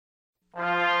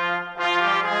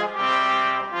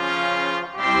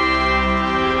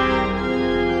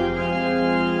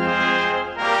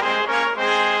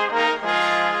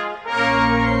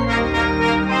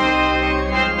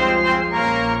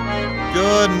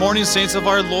morning, saints of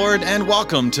our Lord, and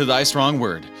welcome to Thy Strong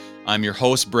Word. I'm your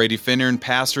host, Brady Finnern,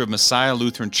 pastor of Messiah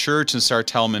Lutheran Church in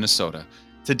Sartell, Minnesota.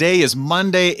 Today is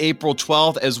Monday, April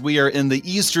 12th, as we are in the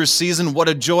Easter season. What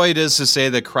a joy it is to say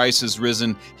that Christ is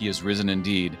risen. He is risen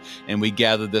indeed. And we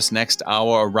gather this next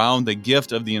hour around the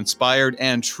gift of the inspired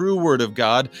and true Word of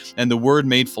God and the Word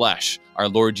made flesh, our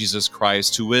Lord Jesus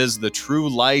Christ, who is the true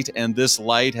light, and this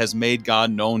light has made God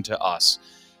known to us.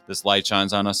 This light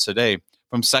shines on us today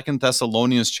from 2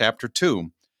 Thessalonians chapter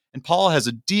 2. And Paul has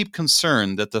a deep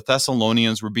concern that the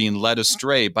Thessalonians were being led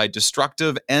astray by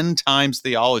destructive end times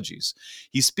theologies.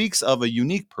 He speaks of a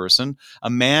unique person, a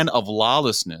man of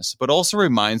lawlessness, but also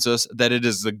reminds us that it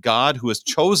is the God who has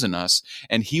chosen us,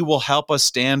 and he will help us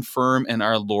stand firm in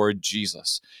our Lord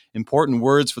Jesus. Important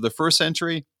words for the first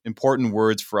century, important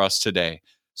words for us today.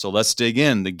 So let's dig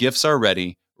in. The gifts are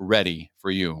ready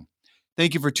for you.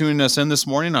 Thank you for tuning us in this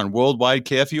morning on Worldwide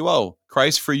KFUO.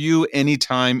 Christ for you,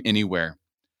 anytime, anywhere.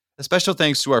 A special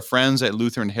thanks to our friends at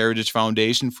Lutheran Heritage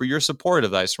Foundation for your support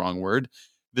of Thy Strong Word.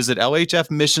 Visit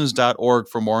lhfmissions.org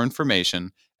for more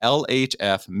information,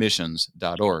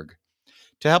 lhfmissions.org.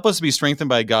 To help us be strengthened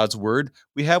by God's Word,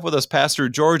 we have with us Pastor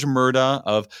George Murda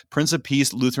of Prince of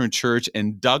Peace Lutheran Church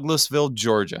in Douglasville,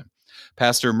 Georgia.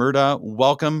 Pastor Murda,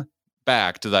 welcome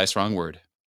back to Thy Strong Word.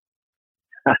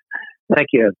 Thank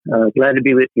you. Glad to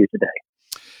be with you today.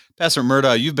 Pastor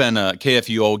Murda, you've been a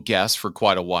KFUO guest for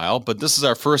quite a while, but this is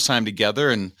our first time together.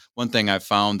 And one thing I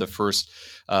found the first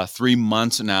 3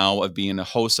 months now of being a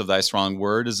host of Thy Strong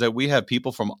Word is that we have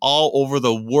people from all over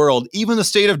the world, even the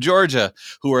state of Georgia,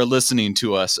 who are listening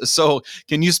to us. So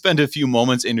can you spend a few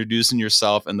moments introducing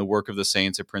yourself and the work of the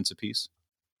saints at Prince of Peace?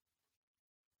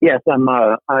 Yes,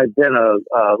 I've been a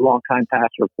longtime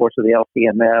pastor, of course, of the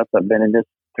LCMS. I've been in this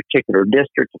particular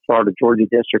district, the Florida Georgia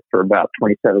district, for about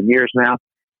 27 years now.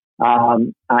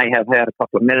 I have had a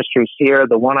couple of ministries here.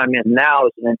 The one I'm in now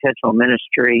is an intentional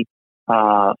ministry,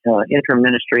 interim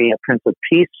ministry at Prince of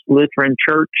Peace Lutheran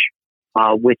Church,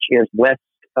 which is west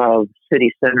of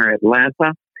City Center,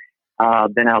 Atlanta.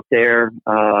 Been out there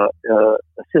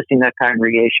assisting that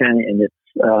congregation in its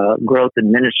growth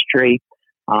in ministry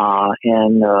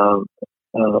and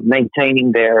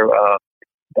maintaining their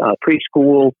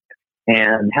preschool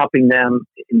and helping them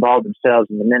involve themselves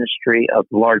in the ministry of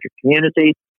the larger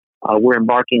community. We're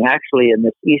embarking actually in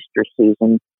this Easter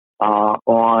season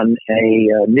on a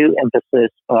new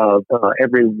emphasis of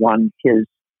everyone his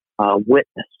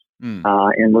witness.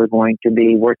 And we're going to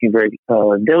be working very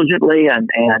diligently and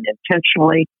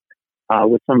intentionally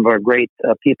with some of our great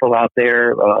people out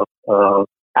there,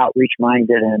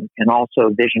 outreach-minded and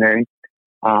also visionary,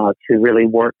 to really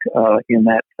work in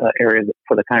that area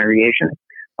for the congregation,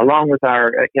 along with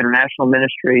our international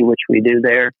ministry, which we do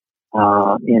there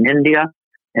in India,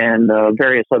 and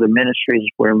various other ministries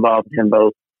we're involved in,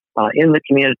 both in the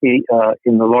community,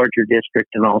 in the larger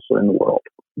district, and also in the world.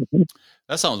 Mm-hmm.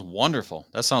 That sounds wonderful.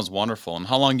 And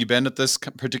how long you been at this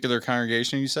particular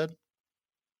congregation, you said?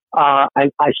 I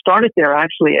started there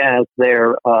actually as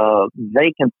their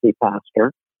vacancy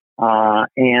pastor,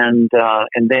 and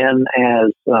then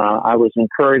as I was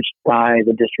encouraged by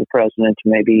the district president to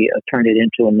maybe turn it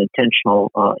into an intentional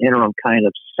interim kind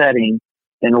of setting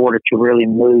in order to really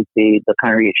move the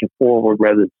congregation forward,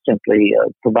 rather than simply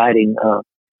providing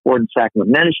word and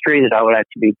sacrament ministry, that I would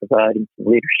actually be providing some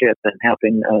leadership and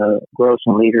helping grow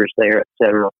some leaders there, et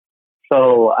cetera.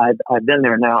 So I've been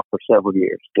there now for several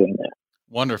years doing that.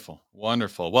 Wonderful.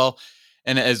 Well,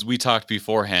 and as we talked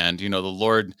beforehand, the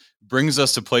Lord brings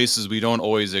us to places we don't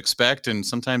always expect, and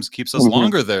sometimes keeps us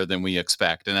longer there than we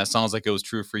expect. And that sounds like it was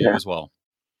true for you as well.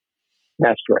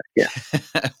 That's right. Yeah.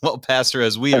 Well, Pastor,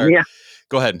 as we are,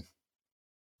 go ahead.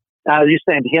 I was just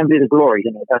saying, to him be the glory.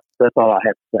 That's all I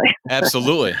have to say.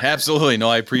 Absolutely. No,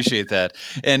 I appreciate that.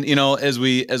 And as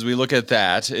we look at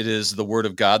that, it is the Word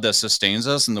of God that sustains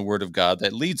us, and the Word of God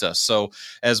that leads us. So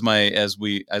as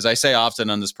I say often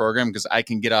on this program, because I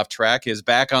can get off track, is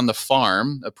back on the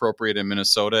farm, appropriate in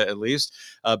Minnesota at least.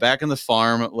 Back on the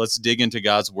farm, let's dig into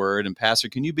God's Word. And Pastor,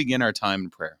 can you begin our time in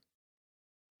prayer?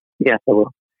 Yes, I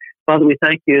will. Father, we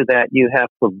thank you that you have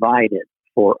provided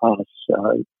for us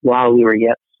while we were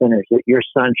yet sinners, that your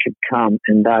Son should come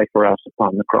and die for us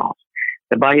upon the cross.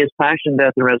 That by his passion,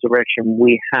 death, and resurrection,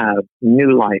 we have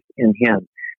new life in him.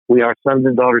 We are sons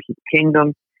and daughters of the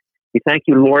kingdom. We thank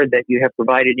you, Lord, that you have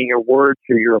provided in your word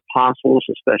through your apostles,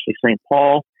 especially St.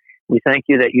 Paul. We thank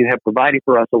you that you have provided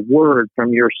for us a word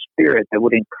from your Spirit that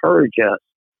would encourage us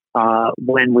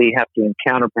when we have to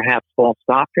encounter perhaps false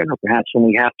doctrine, or perhaps when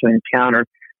we have to encounter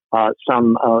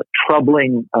some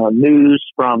troubling news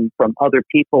from other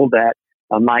people that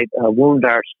might wound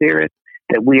our spirit.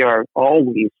 that we are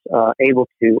always able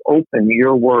to open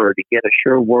your word, to get a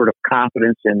sure word of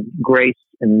confidence and grace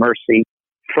and mercy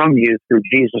from you through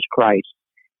Jesus Christ,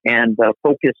 and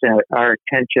focus our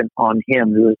attention on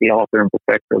him who is the author and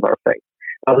perfecter of our faith.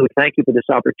 Father, we thank you for this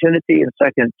opportunity. In 2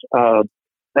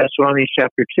 Thessalonians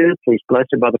chapter 2, please bless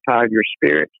it by the power of your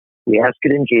Spirit. We ask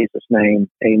it in Jesus' name.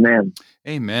 Amen.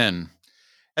 Amen.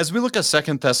 As we look at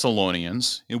 2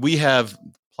 Thessalonians, we have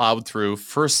plowed through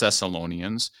 1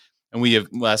 Thessalonians, and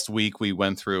last week we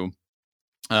went through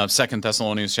 2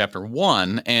 Thessalonians chapter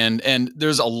 1, and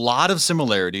there's a lot of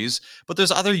similarities, but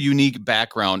there's other unique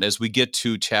background as we get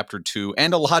to chapter 2,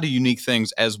 and a lot of unique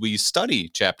things as we study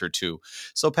chapter 2.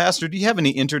 So, Pastor, do you have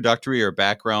any introductory or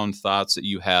background thoughts that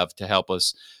you have to help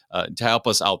us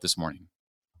out this morning?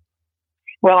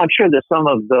 Well, I'm sure that some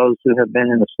of those who have been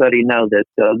in the study know that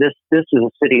this is a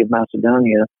city of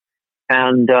Macedonia,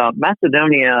 and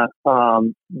Macedonia,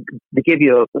 to give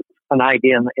you an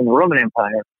idea, in the Roman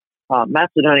Empire,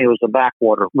 Macedonia was a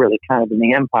backwater, really, kind of in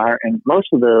the empire, and most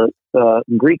of the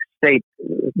Greek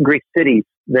cities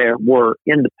there were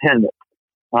independent,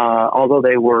 although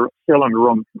they were still under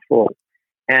Roman control.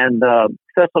 And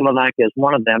Thessalonica is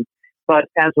one of them. But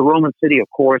as a Roman city, of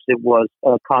course, it was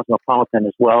cosmopolitan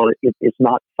as well. It's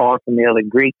not far from the other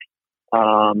Greek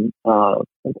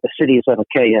cities of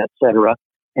Achaia, etc.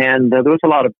 And there was a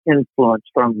lot of influence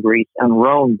from Greece and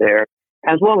Rome there,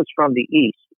 as well as from the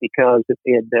east, because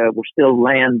it was still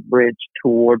land bridged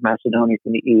toward Macedonia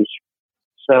from the east.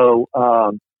 So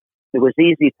it was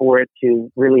easy for it to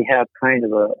really have kind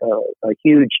of a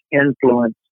huge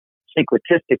influence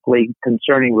syncretistically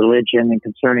concerning religion and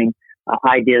concerning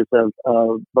ideas of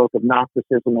both of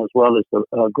Gnosticism as well as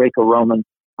the Greco-Roman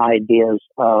ideas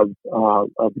of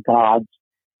gods.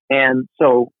 And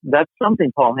so that's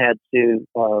something Paul had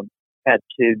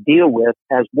to deal with,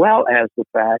 as well as the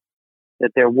fact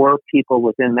that there were people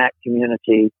within that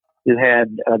community who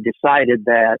had decided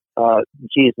that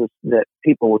that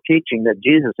people were teaching that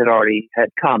Jesus had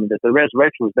come, that the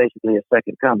resurrection was basically a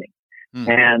second coming,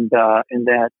 and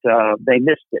that they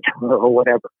missed it or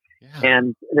whatever. Yeah.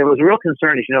 And there was a real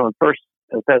concern, as you know, in 1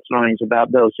 Thessalonians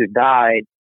about those who died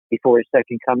before his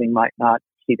second coming might not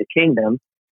see the kingdom.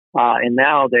 And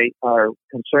now they are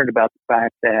concerned about the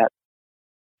fact that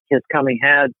his coming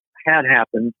had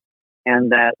happened,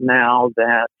 and that now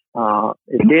that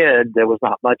it did, there was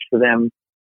not much for them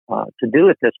to do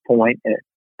at this point.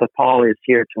 But Paul is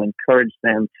here to encourage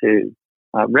them to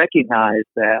recognize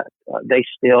that they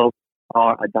still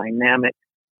are a dynamic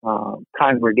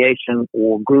congregation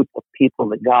or group of people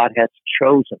that God has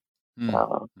chosen,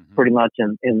 pretty much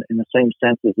in the same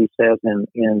sense as he says in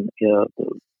the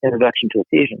introduction to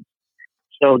Ephesians.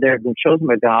 So they've been chosen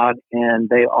by God, and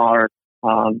they are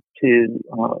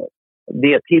to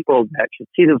be a people that should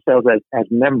see themselves as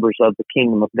members of the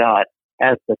kingdom of God,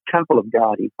 as the temple of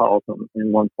God, he calls them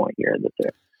in one point here,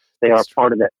 that they are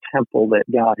part of that temple that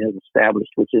God has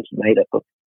established, which is made up of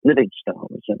living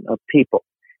stones and of people.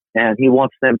 And he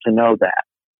wants them to know that.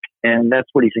 And that's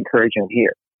what he's encouraging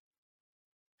here.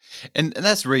 And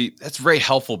that's very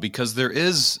helpful, because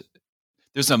there's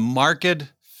a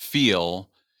marked feel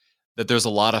that there's a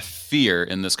lot of fear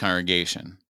in this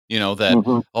congregation.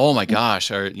 That, oh my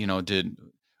gosh, or,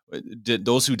 did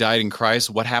those who died in Christ,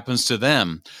 what happens to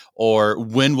them? Or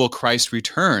when will Christ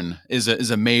return is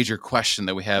a major question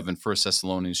that we have in 1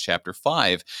 Thessalonians chapter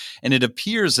 5. And it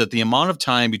appears that the amount of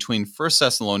time between 1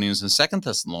 Thessalonians and 2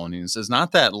 Thessalonians is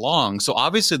not that long. So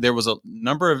obviously there was a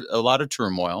lot of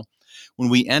turmoil. When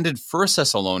we ended 1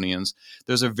 Thessalonians,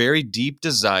 there's a very deep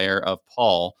desire of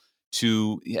Paul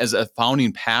to, as a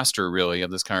founding pastor really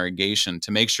of this congregation, to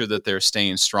make sure that they're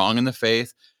staying strong in the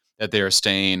faith, that they're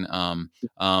staying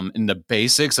in the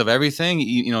basics of everything,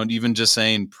 even just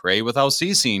saying pray without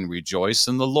ceasing, rejoice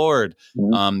in the Lord,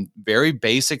 very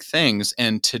basic things.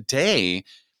 And today,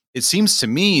 it seems to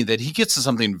me that he gets to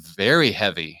something very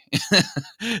heavy,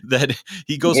 that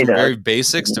he goes from very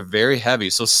basics to very heavy.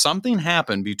 So something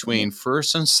happened between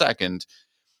first and second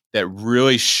that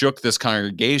really shook this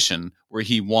congregation, where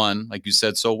he like you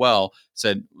said so well,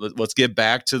 said, let's get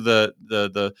back to the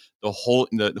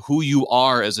who you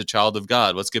are as a child of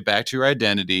God. Let's get back to your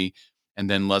identity, and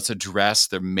then let's address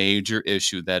the major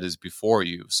issue that is before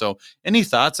you. So any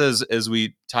thoughts as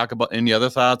we talk about any other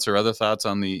thoughts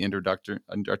on the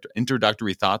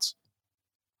introductory thoughts?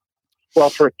 Well,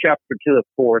 for chapter 2, of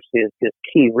course, his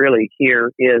key really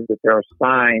here is that there are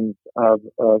signs of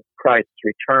Christ's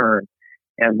return.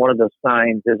 And one of those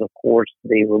signs is, of course,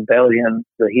 the rebellion,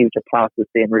 the huge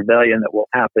apostasy and rebellion that will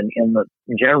happen in the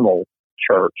general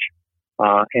church.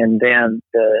 And then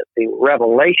the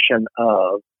revelation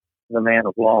of the man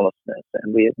of lawlessness.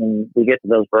 And when we get to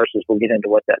those verses, we'll get into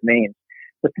what that means.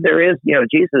 But there is,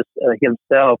 Jesus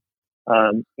himself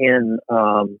in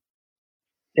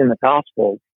the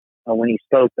Gospel, when he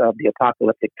spoke of the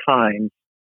apocalyptic times,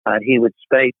 he would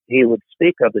speak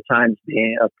of the times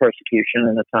being of persecution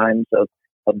and the times of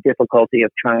difficulty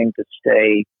of trying to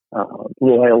stay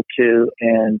loyal to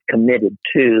and committed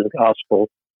to the gospel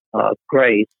of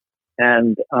grace,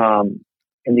 and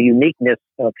the uniqueness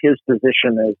of his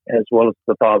position as well as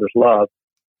the Father's love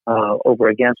over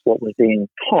against what was being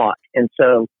taught, and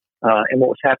what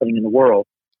was happening in the world.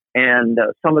 And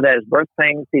some of that is birth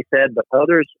pains, he said, but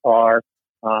others are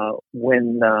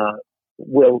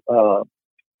will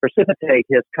precipitate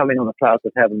his coming on the clouds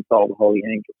of heaven with all the holy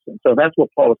angels. And so that's what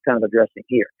Paul is kind of addressing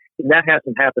here. And that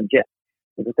hasn't happened yet.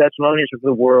 The Thessalonians of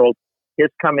the world, his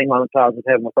coming on the clouds of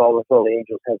heaven with all the holy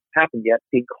angels hasn't happened yet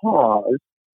because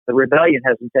the rebellion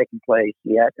hasn't taken place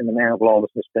yet, and the man of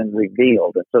lawlessness has been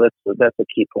revealed. And so that's a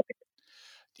key point.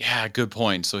 Yeah, good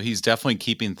point. So he's definitely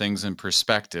keeping things in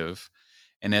perspective.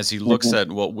 And as he looks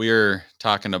at what we're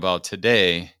talking about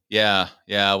today,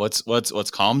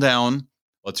 let's calm down.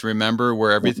 Let's remember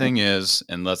where everything is,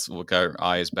 and let's look our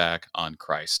eyes back on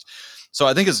Christ. So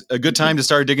I think it's a good time to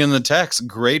start digging in the text.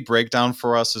 Great breakdown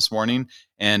for us this morning.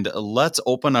 And let's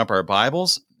open up our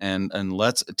Bibles and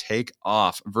let's take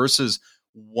off. Verses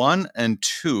 1 and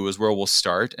 2 is where we'll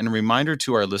start. And a reminder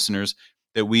to our listeners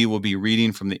that we will be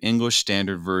reading from the English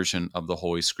Standard Version of the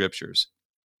Holy Scriptures.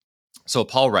 So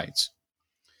Paul writes,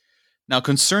 "Now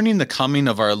concerning the coming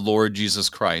of our Lord Jesus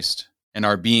Christ and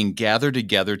our being gathered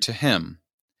together to him,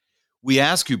 we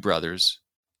ask you, brothers,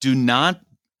 do not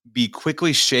be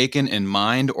quickly shaken in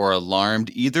mind or alarmed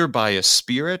either by a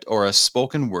spirit or a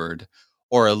spoken word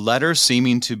or a letter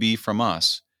seeming to be from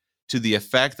us, to the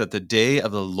effect that the day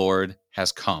of the Lord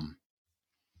has come."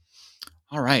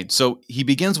 All right, so he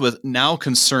begins with now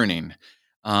concerning.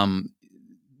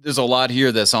 There's a lot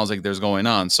here that sounds like there's going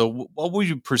on. So what would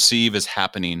you perceive as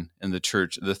happening in the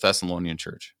church, the Thessalonian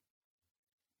church?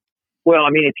 Well,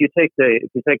 I mean, if you take the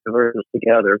verses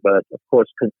together, but of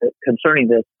course, concerning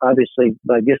this, obviously,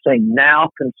 by just saying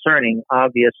now concerning,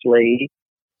 obviously,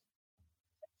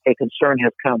 a concern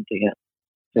has come to him,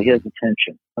 to his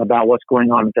attention about what's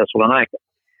going on in Thessalonica.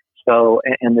 So,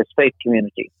 and this faith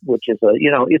community, which is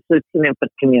it's an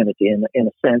infant community in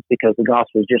a sense, because the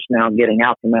gospel is just now getting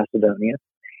out to Macedonia,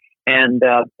 and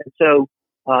so.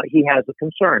 He has a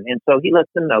concern, and so he lets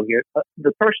them know here.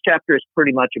 The first chapter is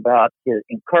pretty much about his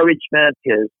encouragement,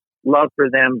 his love for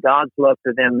them, God's love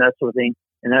for them, that sort of thing.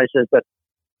 And then he says, but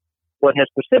what has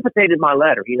precipitated my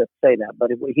letter, he doesn't say that,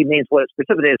 but he means what has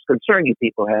precipitated is concern you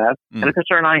people have, and a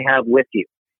concern I have with you.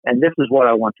 And this is what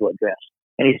I want to address.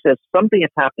 And he says, something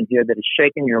has happened here that has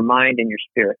shaken your mind and your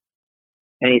spirit.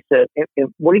 And he says,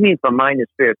 what do you mean by mind and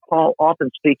spirit? Paul often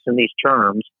speaks in these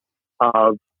terms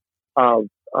of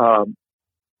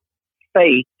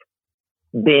faith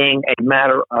being a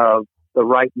matter of the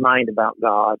right mind about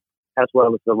God as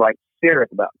well as the right spirit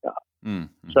about God.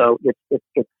 Mm-hmm. So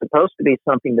it's supposed to be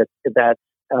something that's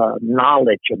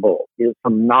knowledgeable, is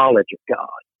some knowledge of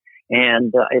God,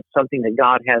 and it's something that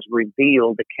God has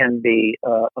revealed that can be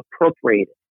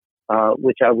appropriated,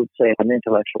 which I would say in an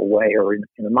intellectual way or in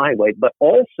a mind way, but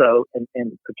also,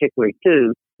 and particularly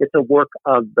too, it's a work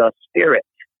of the Spirit.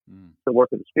 It's the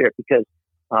work of the Spirit, because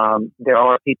there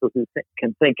are people who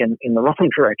can think in the wrong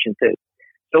direction too.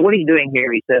 So what he's doing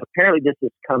here, he said, apparently this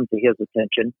has come to his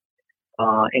attention,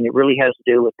 and it really has to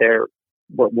do with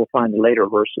what we'll find in later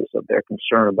verses of their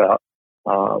concern about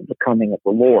the coming of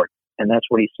the Lord. And that's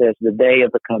what he says, the day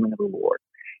of the coming of the Lord.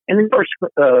 And in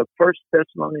First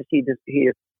Thessalonians, he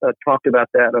talked about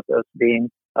that, of us being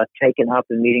taken up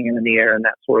and meeting him in the air and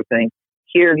that sort of thing.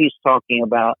 Here he's talking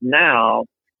about now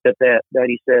that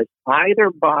he says, either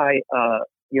by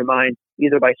your mind,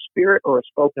 either by spirit or a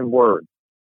spoken word,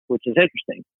 which is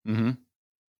interesting. Mm-hmm.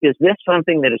 Is this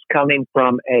something that is coming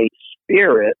from a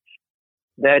spirit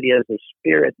that is a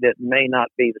spirit that may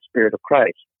not be the Spirit of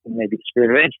Christ? It may be the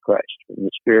spirit of Antichrist, or the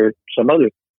spirit, some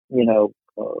other,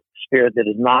 spirit that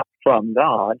is not from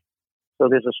God. So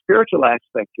there's a spiritual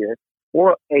aspect here,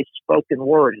 or a spoken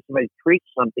word. If somebody preached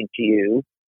something to you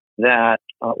that,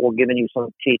 or given you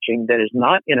some teaching that is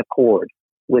not in accord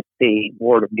with the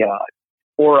Word of God,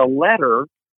 or a letter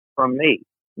from me.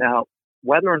 Now,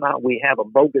 whether or not we have a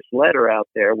bogus letter out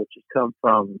there, which has come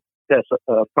from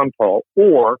Paul,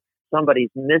 or somebody's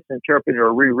misinterpreted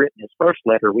or rewritten his first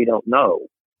letter, we don't know.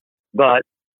 But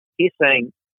he's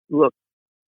saying, look,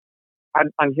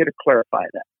 I'm here to clarify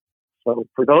that. So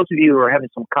for those of you who are having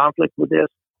some conflict with this,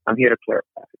 I'm here to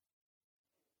clarify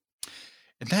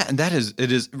it. And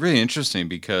it is really interesting,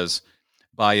 because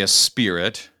by a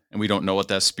spirit, and we don't know what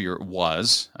that spirit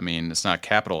was. I mean, it's not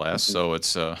capital S, so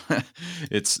it's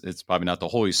it's probably not the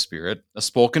Holy Spirit. A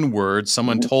spoken word.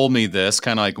 Someone told me this,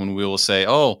 kind of like when we will say,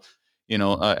 "Oh,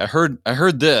 I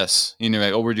heard this."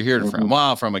 Like, "Oh, where'd you hear it from?"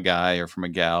 Well, from a guy or from a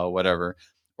gal, whatever.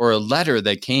 Or a letter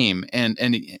that came, and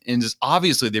just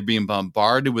obviously they're being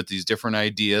bombarded with these different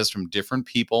ideas from different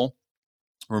people.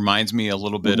 Reminds me a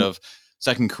little bit of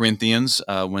Second Corinthians,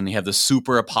 when you have the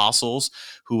super apostles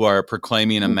who are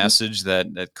proclaiming a message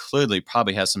that clearly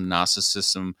probably has some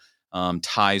Gnosticism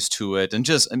ties to it, and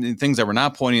just things that were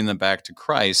not pointing them back to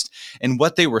Christ. And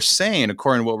what they were saying,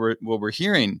 according to what we're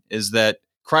hearing, is that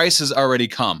Christ has already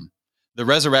come, the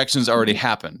resurrection's already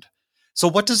happened. So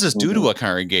what does this do to a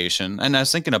congregation? And I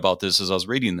was thinking about this as I was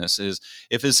reading this: is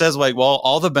if it says like, well,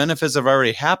 all the benefits have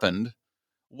already happened.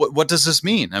 What does this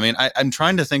mean? I mean, I'm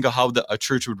trying to think of how a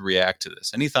church would react to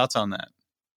this. Any thoughts on that?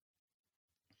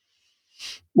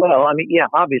 Well, I mean, yeah,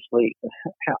 obviously,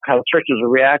 how churches have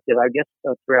reacted, I guess,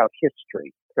 throughout the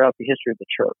history of the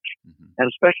church, and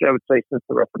especially, I would say, since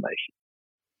the Reformation.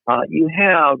 You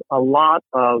have a lot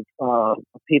of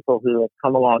people who have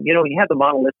come along. You have the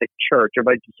monolithic church.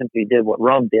 Everybody just simply did what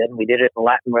Rome did, and we did it in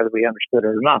Latin, whether we understood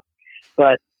it or not.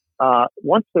 But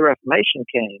once the Reformation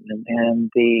came and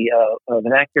the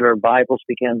vernacular Bibles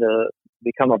began to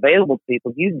become available to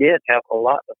people, you did have a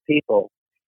lot of people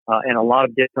and a lot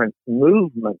of different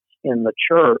movements in the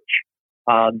church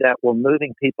that were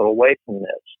moving people away from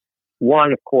this.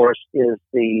 One, of course, is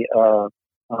the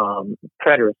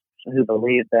preterists, who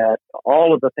believe that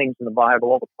all of the things in the Bible,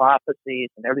 all the prophecies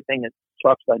and everything that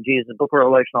talks about Jesus, the book of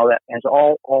Revelation, all that has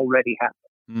all already happened.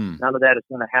 None of that is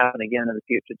going to happen again in the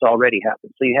future. It's already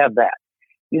happened. So you have that.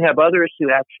 You have others who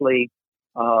actually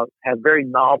have very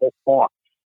novel thoughts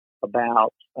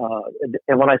about,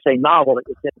 and when I say novel,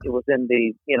 it was in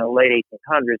the late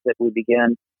 1800s that we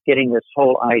began getting this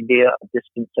whole idea of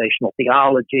dispensational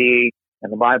theology,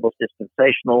 and the Bible's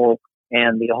dispensational,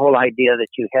 and the whole idea that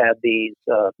you have these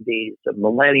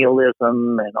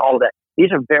millennialism and all of that.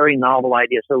 These are very novel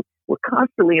ideas. So we're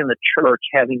constantly in the church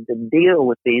having to deal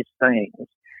with these things.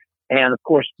 And of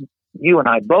course, you and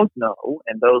I both know,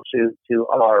 and those who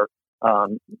are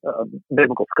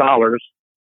biblical scholars,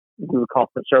 we would call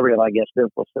conservative, I guess,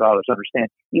 biblical scholars understand,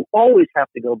 you always have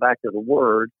to go back to the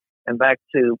Word and back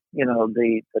to,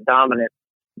 the dominant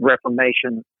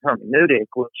Reformation hermeneutic,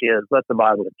 which is let the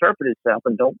Bible interpret itself,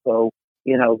 and don't go,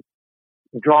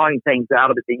 drawing things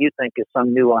out of it that you think is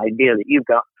some new idea that you've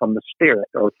got from the Spirit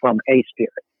or from a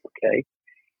spirit. Okay.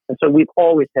 And so we've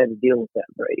always had to deal with that,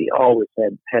 Brady. Always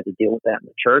had to deal with that in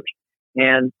the church.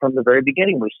 And from the very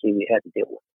beginning, we had to deal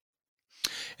with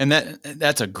it. And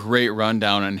that's a great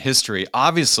rundown on history.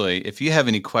 Obviously, if you have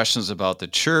any questions about the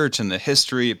church and the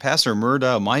history, Pastor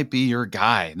Murda might be your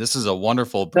guy. This is a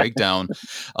wonderful breakdown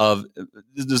of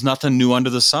there's nothing new under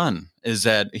the sun. Is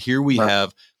that here we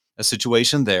have a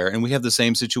situation there, and we have the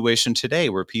same situation today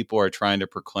where people are trying to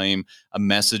proclaim a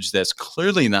message that's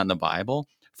clearly not in the Bible.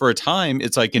 For a time,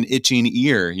 it's like an itching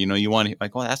ear. You want to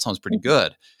like, well, that sounds pretty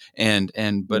good.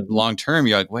 But long term,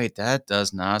 you're like, wait, that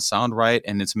does not sound right.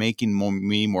 And it's making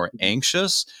me more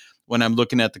anxious when I'm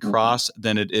looking at the cross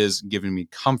than it is giving me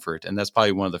comfort. And that's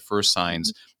probably one of the first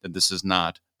signs that this is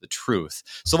not the truth.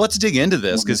 So let's dig into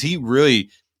this, because he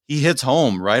hits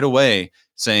home right away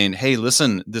saying, hey,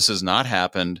 listen, this has not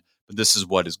happened, but this is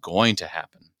what is going to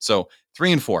happen. So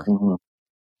 3 and 4,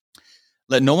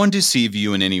 let no one deceive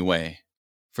you in any way.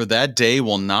 For that day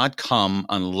will not come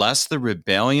unless the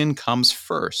rebellion comes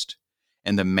first,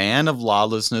 and the man of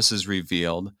lawlessness is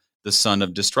revealed, the son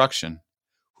of destruction,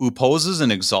 who opposes and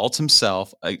exalts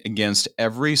himself against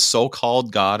every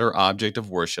so-called God or object of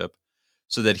worship,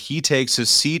 so that he takes his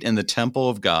seat in the temple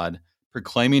of God,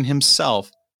 proclaiming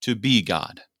himself to be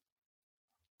God.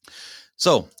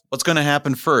 So, what's going to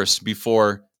happen first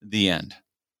before the end?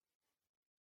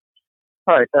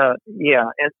 All right.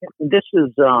 And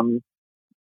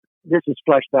this is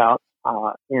fleshed out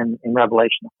in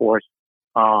Revelation, of course.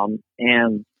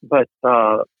 But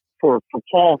for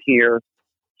Paul here,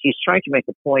 he's trying to make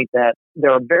the point that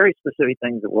there are very specific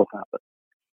things that will happen.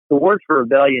 The word for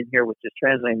rebellion here, which is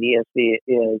translated in the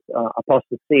ESV, is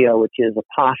apostasia, which is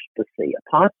apostasy.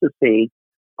 Apostasy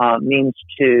means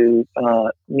to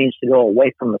go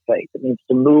away from the faith. It means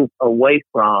to move away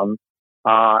from,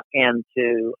 and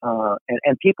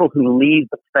people who leave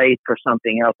the faith for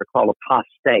something else are called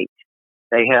apostate.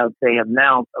 They have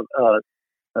now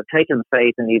taken the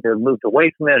faith and either moved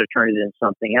away from it or turned it into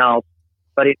something else.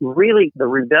 But the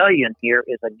rebellion here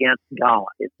is against God.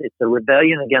 It's a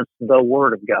rebellion against the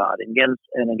Word of God, against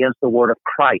the Word of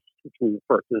Christ, which we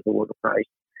refer to as the Word of Christ.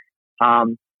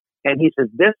 And he says,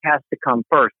 this has to come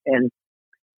first. And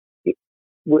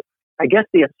I guess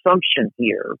the assumption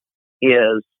here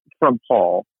is from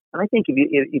Paul. And I think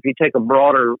if you take a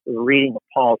broader reading of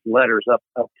Paul's letters up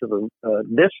to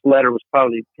this letter was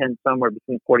probably penned somewhere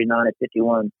between 49 and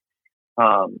 51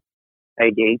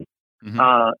 A.D.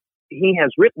 Mm-hmm. He has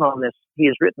written on this. He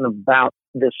has written about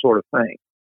this sort of thing.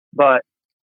 But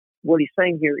what he's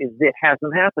saying here is it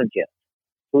hasn't happened yet.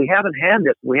 We haven't had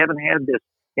this. We haven't had this.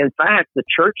 In fact, the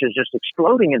church is just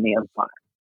exploding in the empire.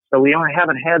 So we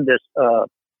haven't had this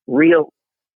real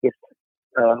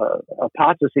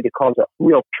apostasy that caused a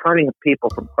real turning of people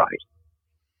from Christ.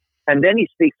 And then he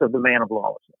speaks of the man of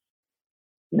lawlessness.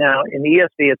 Now, in the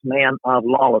ESV, it's man of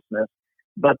lawlessness,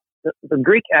 but the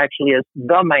Greek actually is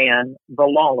the man, the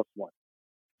lawless one.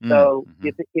 So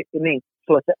it's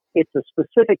a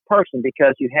specific person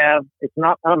because it's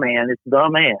not a man, it's the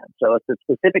man. So it's a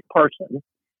specific person,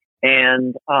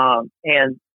 and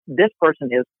this person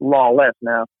is lawless.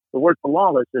 Now, the word for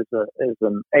lawless is a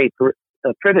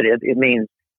privative. It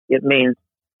means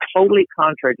totally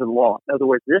contrary to the law. In other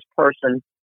words, this person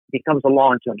becomes a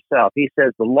law unto himself. He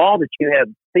says the law that you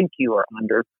think you are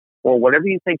under, or whatever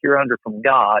you think you're under from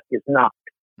God, is not.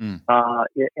 And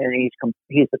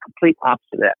he's the complete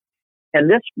opposite of that. And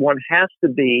this one has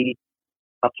to be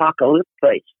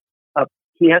apocalyptic.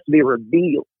 He has to be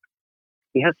revealed.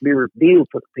 He has to be revealed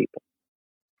to the people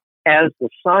as the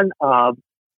son of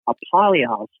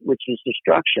Apollyon, which is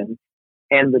destruction,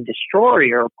 and the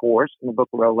destroyer, of course, in the book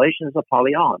of Revelation is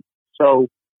Apollyon. So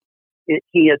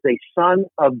he is a son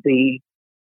of the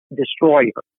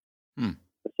destroyer, the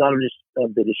son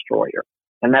of the destroyer,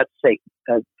 and that's Satan.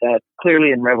 That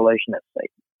clearly in Revelation, that's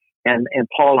Satan, and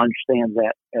Paul understands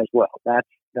that as well. That's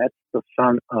the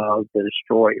son of the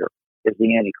destroyer, is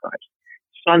the Antichrist.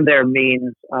 Son there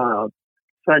means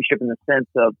sonship in the sense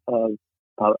of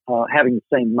having the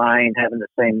same mind, having the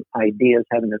same ideas,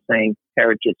 having the same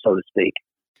heritage, so to speak,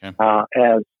 okay.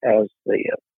 as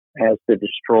the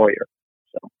destroyer.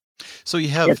 So you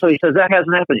have. And so he says that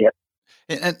hasn't happened yet.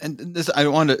 And this, I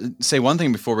want to say one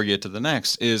thing before we get to the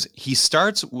next, is he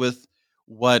starts with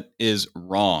what is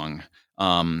wrong.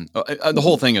 The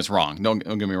whole thing is wrong. Don't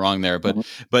get me wrong there, but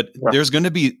there's going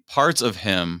to be parts of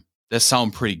him that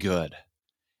sound pretty good.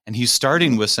 And he's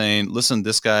starting with saying, listen,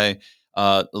 this guy,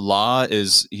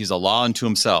 he's a law unto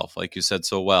himself, like you said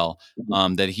so well,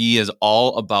 that he is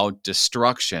all about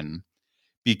destruction,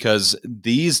 because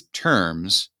these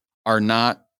terms are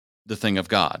not the thing of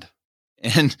God.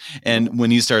 And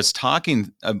when he starts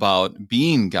talking about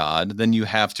being God, then you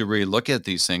have to really look at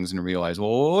these things and realize,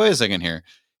 well, wait a second here.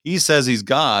 He says he's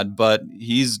God, but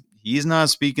he's not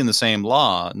speaking the same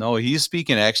law. No, he's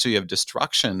speaking actually of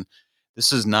destruction.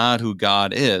 This is not who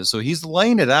God is. So he's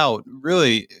laying it out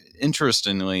really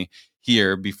interestingly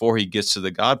here before he gets to the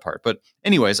God part. But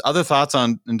anyways, other thoughts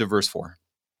into verse 4?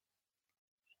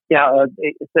 Yeah,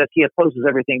 it says he opposes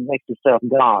everything, makes himself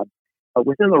God.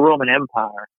 Within the Roman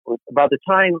Empire, by the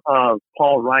time of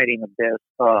Paul writing of this,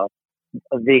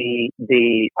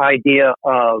 the idea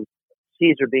of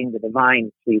Caesar being the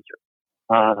divine Caesar,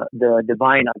 the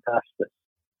divine Augustus,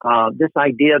 this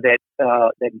idea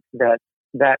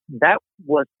that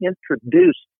was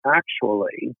introduced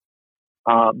actually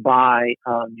by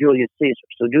Julius Caesar.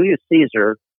 So Julius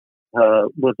Caesar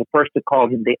was the first to call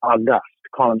him the August,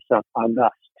 call himself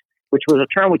August, which was a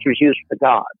term which was used for the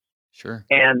gods. Sure.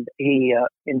 And he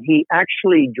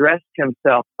actually dressed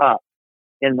himself up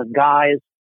in the guise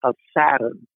of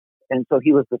Saturn, and so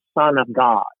he was the son of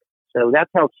God. So that's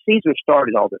how Caesar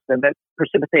started all this, and that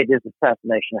precipitated his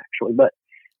assassination, actually. But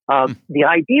the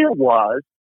idea was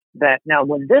that now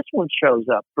when this one shows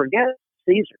up, forget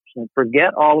Caesars and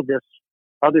forget all of this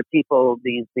other people,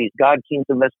 these god kings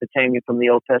of Mesopotamia from the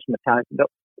Old Testament times. Don't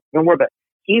worry about it.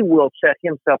 He will set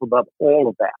himself above all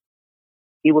of that.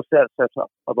 He will set himself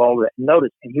above all of that.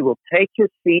 Notice, and he will take his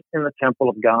seat in the temple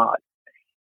of God.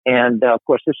 And of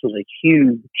course, this was a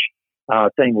huge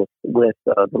thing with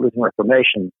the Lutheran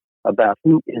Reformation about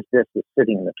who is this that's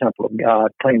sitting in the temple of God,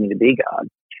 claiming to be God,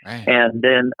 right, and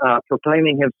then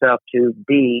proclaiming himself to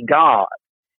be God.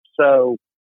 So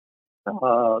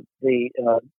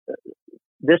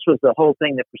this was the whole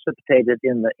thing that precipitated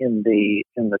in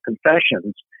the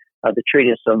Confessions, the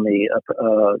treatise on the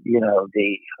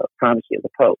primacy of the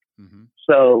Pope. Mm-hmm.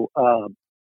 So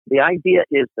the idea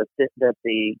is that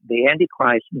the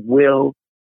Antichrist will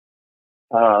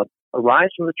arise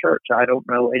from the church. I don't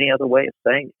know any other way of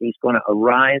saying it. He's going to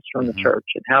arise from the church,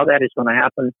 and how that is going to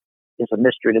happen is a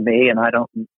mystery to me, and I don't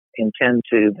intend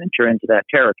to venture into that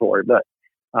territory. But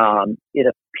it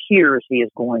appears he is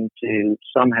going to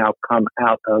somehow come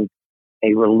out of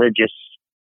a religious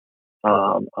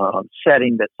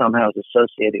setting that somehow is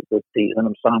associated with the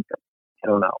Unum Sanctum. I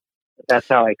don't know. That's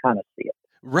how I kind of see it.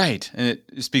 Right. And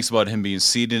it speaks about him being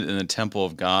seated in the temple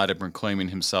of God and proclaiming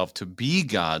himself to be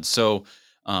God. So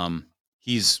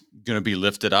he's going to be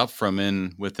lifted up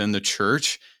from within the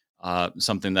church.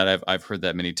 Something that I've heard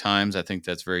that many times. I think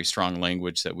that's very strong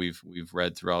language that we've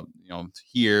read throughout,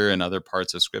 here and other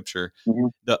parts of Scripture.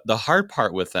 Mm-hmm. The hard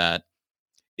part with that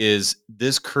is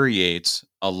this creates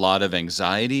a lot of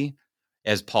anxiety,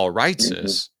 as Paul writes mm-hmm.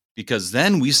 this, because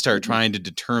then we start mm-hmm. trying to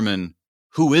determine,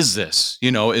 who is this?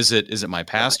 Is it my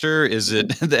pastor? Is it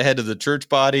the head of the church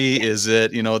body? Is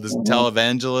it, this mm-hmm.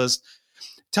 televangelist?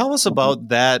 Tell us about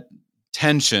that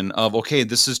tension of, okay,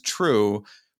 this is true,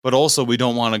 but also we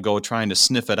don't want to go trying to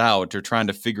sniff it out or trying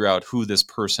to figure out who this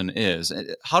person is.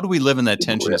 How do we live in that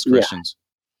tension as Christians?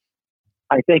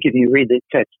 Yeah. I think if you read the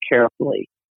text carefully,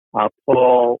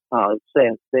 Paul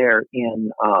says there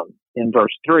in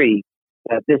verse 3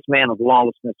 that this man of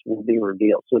lawlessness will be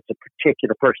revealed. So it's a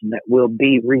particular person that will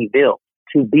be revealed,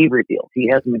 to be revealed. He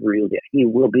hasn't been revealed yet. He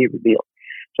will be revealed.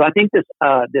 So I think this,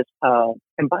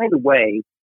 and by the way,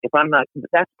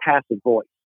 that's passive voice.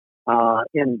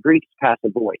 In Greek,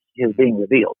 passive voice is being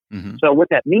revealed. Mm-hmm. So what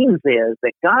that means is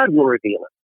that God will reveal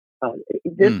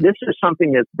it. This is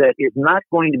something that is not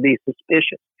going to be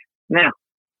suspicious. Now,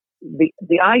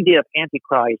 the idea of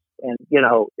Antichrist, and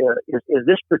is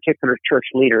this particular church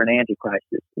leader an Antichrist?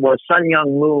 Was Sun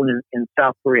Myung Moon in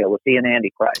South Korea, was he an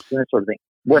Antichrist? And that sort of thing.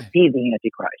 Was he the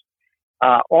Antichrist?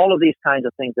 All of these kinds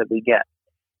of things that we get.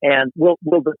 And will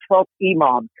the 12th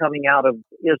Imam coming out of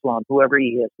Islam, whoever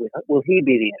he is, will he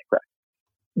be the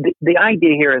Antichrist? The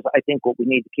idea here is, I think, what we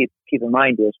need to keep in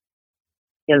mind is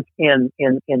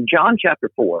in John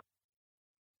chapter 4,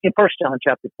 in 1 John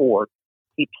chapter 4,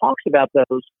 he talks about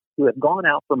those who have gone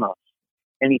out from us,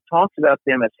 and he talks about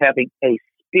them as having a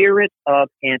spirit of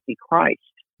Antichrist.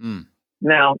 Mm.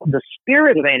 Now, the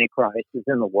spirit of Antichrist is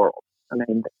in the world.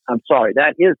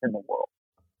 That is in the world,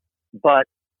 but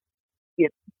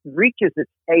it reaches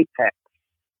its apex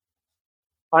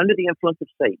under the influence of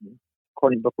Satan,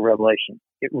 according to the book of Revelation.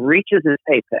 It reaches its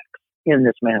apex in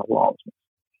this man of lawlessness.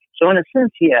 So in a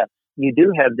sense, yes, you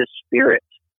do have this spirit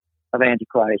of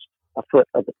Antichrist afoot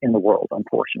in the world,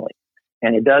 unfortunately.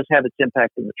 And it does have its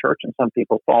impact in the church, and some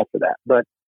people fall for that. But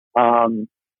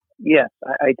yes,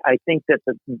 I think that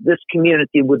this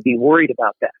community would be worried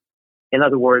about that. In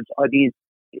other words,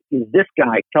 is this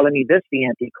guy telling me this the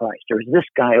Antichrist, or is this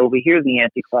guy over here the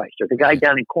Antichrist, or the guy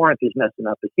down in Corinth who's messing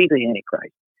up, is he the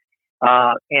Antichrist?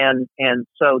 And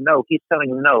so no, he's telling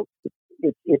them no.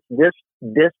 It's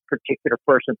this particular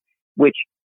person, which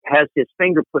has his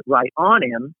finger put right on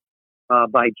him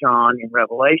by John in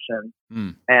Revelation,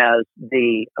 as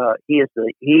he is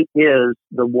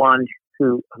the one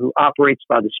who operates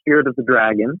by the spirit of the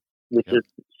dragon, which is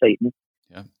Satan.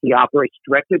 Yeah. He operates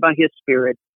directly by his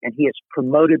spirit, and he is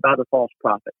promoted by the false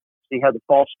prophet. So you have the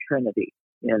false trinity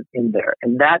in there,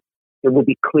 and that it will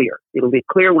be clear. It'll be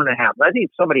clear when it happens. I think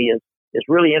if somebody is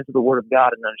really into the Word of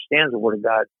God and understands the Word of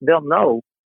God,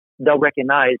 they'll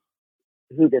recognize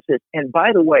who this is. And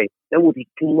by the way, there will be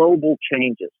global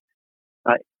changes.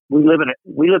 We live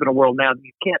in a world now that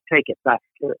you can't take it back.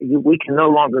 We can no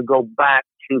longer go back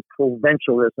to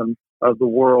provincialism of the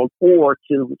world or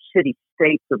to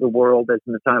city-states of the world as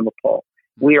in the time of Paul.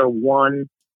 We are one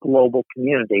global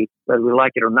community, whether we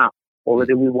like it or not, or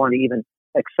whether we want to even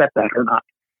accept that or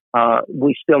not.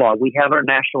 We still are. We have our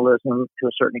nationalism to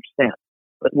a certain extent,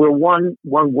 but we're one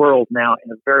world now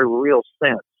in a very real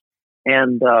sense.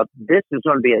 And this is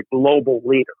going to be a global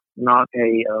leader, not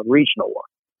a regional one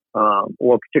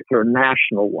or a particular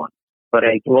national one, but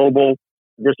this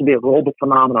will be a global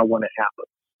phenomenon when it happens.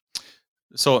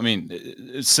 So,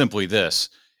 it's simply this.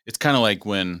 It's kind of like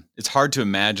when it's hard to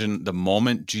imagine the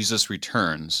moment Jesus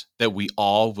returns that we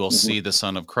all will see the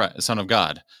Son of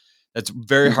God. That's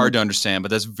very hard to understand,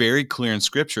 but that's very clear in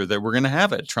Scripture that we're going to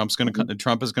have it. Trump is going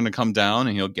to come down,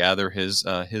 and he'll gather his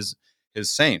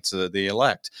saints, the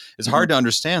elect. It's hard to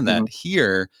understand that.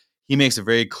 Here, he makes it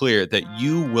very clear that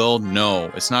you will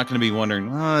know. It's not going to be wondering,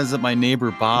 is it my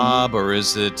neighbor Bob, or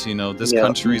is it this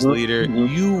country's leader?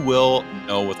 You will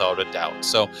know without a doubt.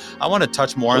 So I want to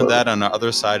touch more on that on the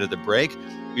other side of the break.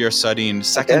 We are studying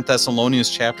 2 Thessalonians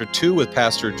chapter 2 with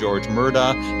Pastor George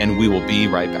Murda, and we will be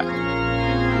right back.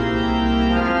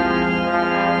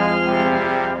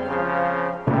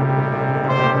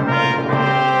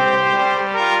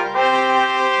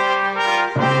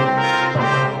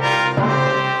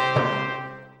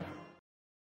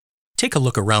 Take a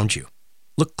look around you.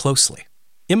 Look closely.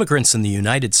 Immigrants in the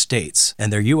United States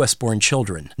and their U.S.-born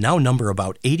children now number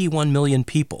about 81 million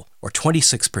people, or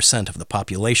 26% of the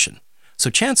population. So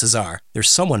chances are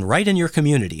there's someone right in your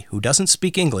community who doesn't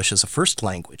speak English as a first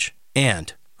language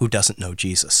and who doesn't know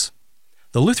Jesus.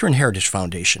 The Lutheran Heritage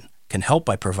Foundation can help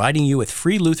by providing you with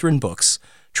free Lutheran books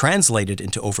translated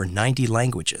into over 90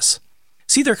 languages.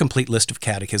 See their complete list of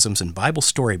catechisms and Bible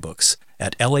storybooks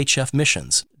at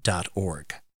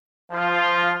lhfmissions.org.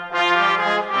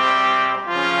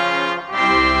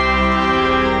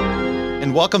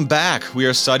 And welcome back. We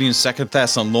are studying 2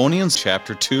 Thessalonians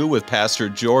chapter 2 with Pastor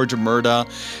George Murda.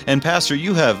 And Pastor,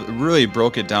 you have really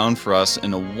broke it down for us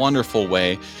in a wonderful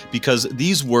way, because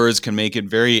these words can make it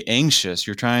very anxious.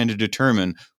 You're trying to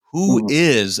determine who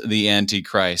is the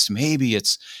Antichrist. Maybe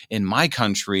it's in my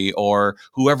country, or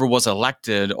whoever was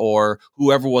elected, or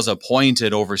whoever was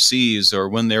appointed overseas, or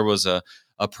when there was a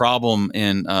problem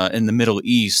in the Middle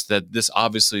East, that this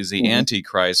obviously is the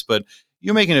Antichrist. But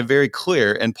you're making it very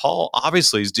clear, and Paul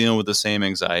obviously is dealing with the same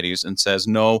anxieties and says,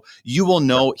 no, you will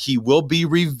know he will be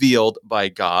revealed by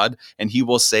God, and he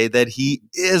will say that he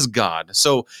is God.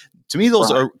 So to me,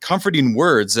 those are comforting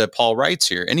words that Paul writes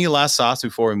here. Any last thoughts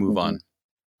before we move on?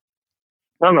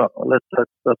 No, let's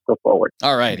go forward.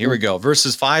 All right, here we go.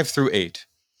 Verses 5 through 8.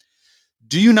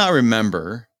 Do you not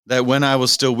remember that when I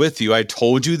was still with you, I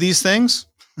told you these things?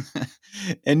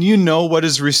 And you know what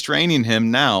is restraining him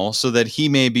now, so that he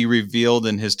may be revealed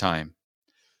in his time.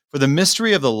 For the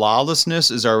mystery of the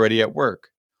lawlessness is already at work.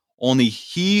 Only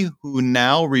he who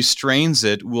now restrains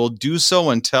it will do so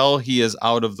until he is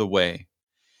out of the way.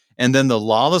 And then the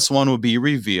lawless one will be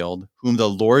revealed, whom the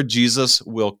Lord Jesus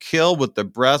will kill with the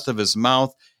breath of his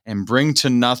mouth and bring to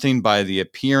nothing by the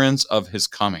appearance of his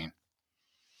coming.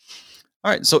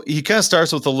 All right, so he kind of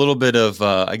starts with a little bit of,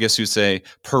 I guess you'd say,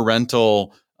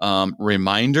 parental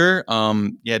reminder.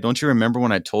 Don't you remember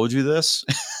when I told you this?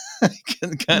 I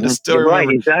can kind of still remember. Right,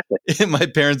 exactly. My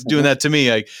parents doing that to me.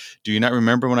 Like, do you not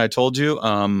remember when I told you?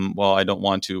 Well, I don't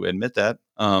want to admit that.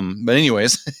 But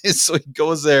anyways, so he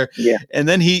goes there, and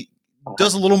then he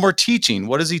does a little more teaching.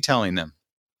 What is he telling them?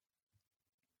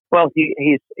 Well,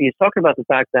 he's talking about the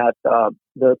fact that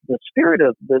the spirit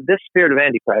of this spirit of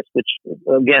Antichrist, which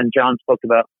again John spoke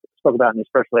about in his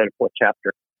first letter, 4th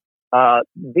chapter.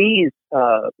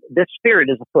 This spirit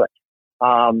is afoot.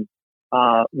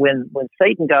 When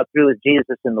Satan got through with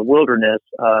Jesus in the wilderness,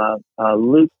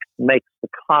 Luke makes the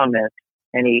comment,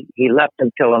 and he left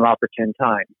until an opportune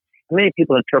time. Many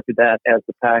people interpret that as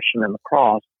the passion and the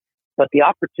cross, but the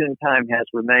opportune time has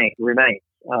remains.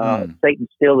 Satan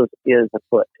still is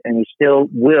afoot, and he still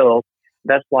will.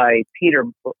 That's why Peter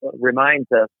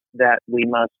reminds us that we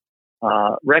must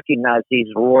recognize these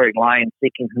roaring lions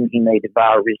seeking whom he may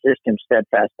devour, resist him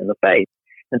steadfast in the faith.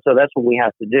 And so that's what we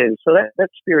have to do. So that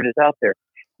spirit is out there.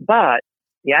 But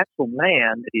the actual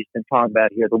man that he's been talking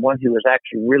about here, the one who is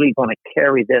actually really going to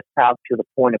carry this out to the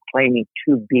point of claiming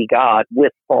to be God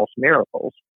with false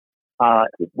miracles,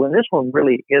 when this one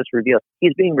really is revealed,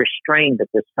 he's being restrained at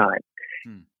this time.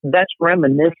 That's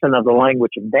reminiscent of the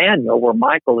language of Daniel, where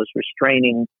Michael is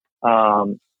restraining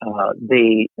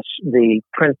the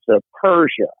prince of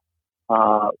Persia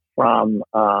from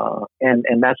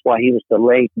and that's why he was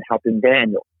delayed in helping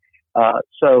Daniel.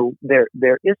 So there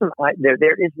is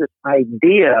this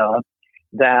idea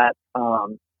that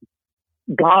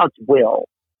God's will,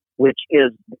 which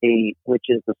is the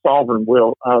sovereign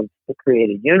will of the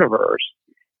created universe,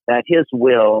 that His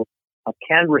will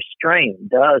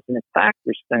does in fact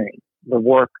restrain the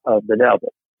work of the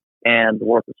devil and the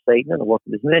work of Satan and the work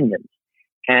of his minions.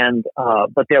 And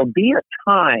but there'll be a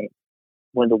time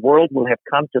when the world will have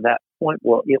come to that point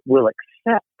where it will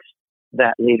accept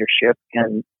that leadership,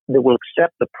 and it will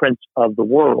accept the prince of the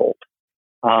world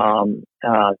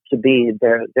to be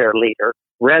their leader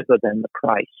rather than the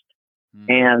Christ.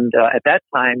 And at that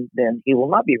time, then he will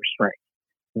not be restrained.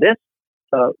 This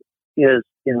is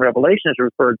in Revelation is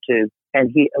referred to,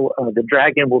 and the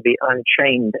dragon will be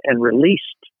unchained and released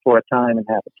for a time and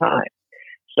half a time.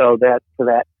 So that for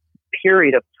that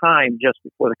period of time just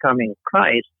before the coming of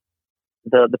Christ,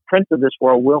 the prince of this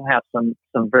world will have some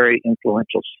very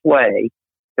influential sway.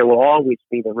 There will always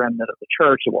be the remnant of the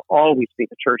church. There will always be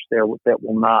the church there that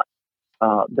will not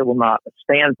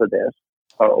stand for this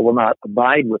or will not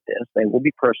abide with this. They will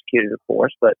be persecuted, of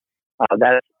course, but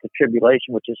that's the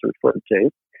tribulation which is referred to.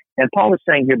 And Paul is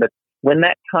saying here that when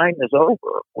that time is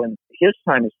over, when his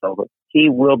time is over, he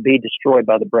will be destroyed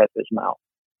by the breath of his mouth.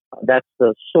 That's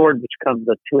the sword which comes,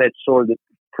 the two-edged sword that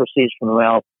proceeds from the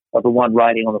mouth of the one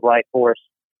riding on the right horse,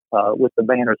 with the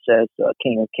banner says,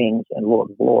 King of Kings and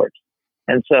Lord of Lords.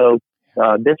 And so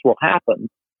this will happen,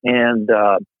 and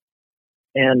then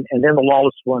the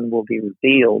lawless one will be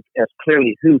revealed as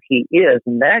clearly who he is,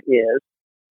 and that is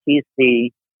he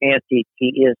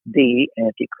is the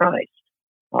Antichrist.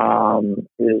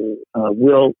 the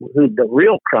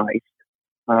real Christ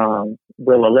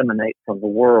will eliminate from the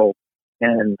world,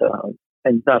 and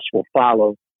thus will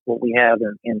follow what we have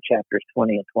in chapters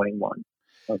 20 and 21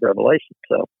 of Revelation.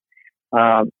 So,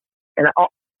 and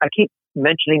I keep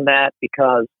mentioning that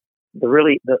because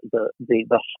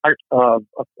the heart of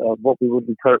what we would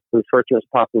refer to as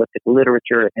apocalyptic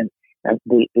literature and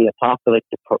the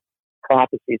apocalyptic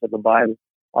prophecies of the Bible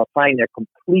find their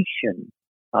completion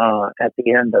at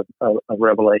the end of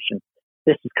Revelation.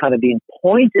 This is kind of being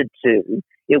pointed to.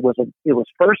 It was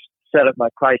first set up by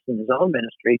Christ in his own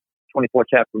ministry, 24th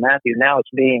chapter of Matthew. Now it's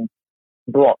being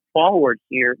brought forward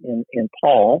here in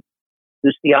Paul,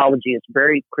 whose theology is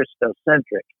very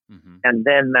Christocentric, and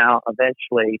then now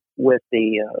eventually with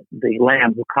the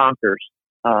Lamb who conquers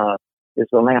is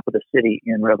the lamp of the city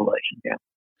in Revelation. Yeah,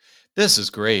 this is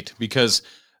great because,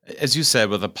 as you said,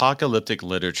 with apocalyptic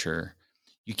literature,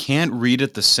 you can't read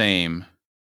it the same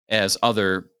as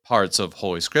other parts of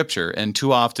Holy Scripture. And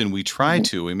too often we try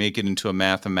to. We make it into a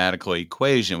mathematical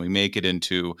equation. We make it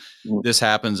into this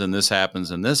happens and this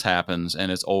happens and this happens,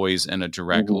 and it's always in a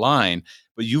direct line.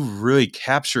 But you've really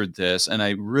captured this, and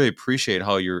I really appreciate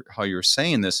how you're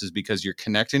saying this, is because you're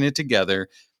connecting it together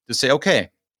to say, okay,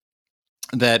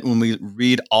 that when we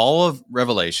read all of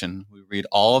Revelation, we read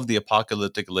all of the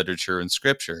apocalyptic literature in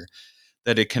Scripture,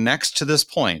 that it connects to this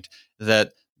point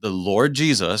that the Lord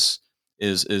Jesus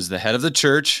is the head of the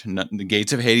church. The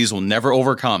gates of Hades will never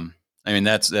overcome. I mean,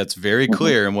 that's very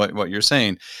clear in what you're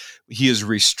saying. He is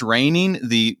restraining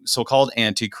the so-called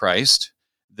Antichrist,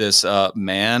 this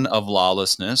man of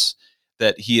lawlessness,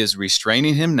 that he is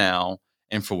restraining him now.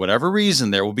 And for whatever reason,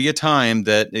 there will be a time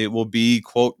that it will be,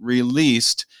 quote,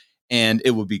 released, and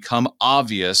it will become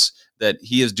obvious that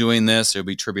he is doing this. There'll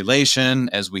be tribulation,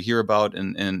 as we hear about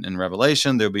in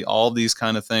Revelation. There'll be all these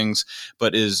kind of things,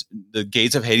 but is the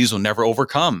gates of Hades will never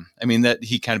overcome. I mean, that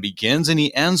he kind of begins and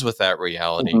he ends with that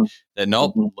reality that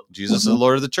nope, Jesus is the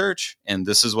Lord of the church, and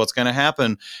this is what's going to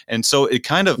happen. And so it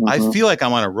kind of, I feel like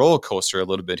I'm on a roller coaster a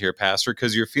little bit here, Pastor,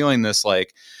 because you're feeling this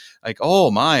like,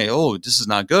 oh, this is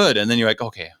not good. And then you're like,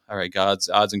 okay, all right, God's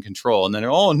in control. And then,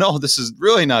 oh no, this is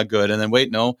really not good. And then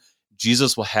wait, no,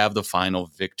 Jesus will have the final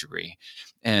victory.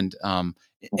 And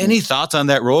any thoughts on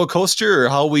that roller coaster, or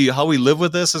how we live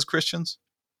with this as Christians?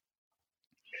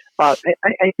 I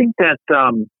think that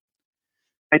if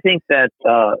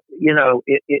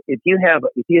you have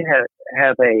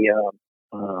a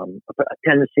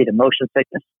tendency to motion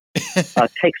sickness,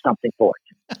 take something for it.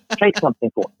 Take something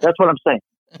for it. That's what I'm saying.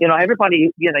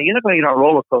 Everybody, you're not going to get on a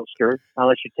roller coaster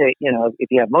unless you take,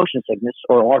 if you have motion sickness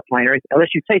or are planner,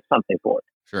 unless you take something for it.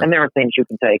 Sure. And there are things you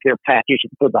can take. There are patches you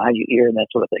can put behind your ear and that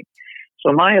sort of thing.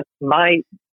 So my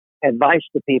advice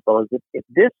to people is if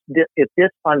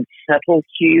this unsettles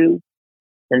you,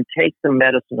 then take the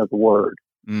medicine of the Word.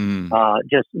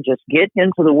 Just get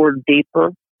into the Word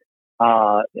deeper.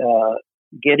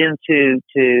 Get into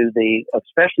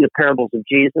especially the parables of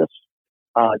Jesus.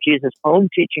 Jesus' own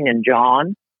teaching in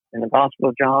John, in the Gospel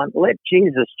of John. Let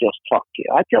Jesus just talk to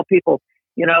you. I tell people,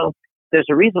 there's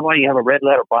a reason why you have a red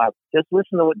letter Bible. Just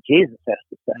listen to what Jesus has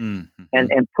to say,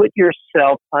 and put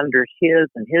yourself under His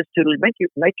and His tutelage.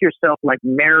 Make yourself like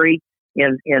Mary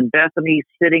in Bethany,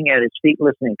 sitting at His feet,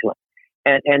 listening to Him,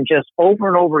 and just over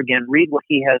and over again read what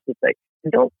He has to say.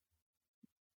 And don't,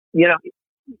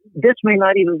 this may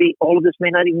not even be, all of this may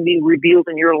not even be revealed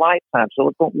in your lifetime.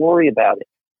 So don't worry about it.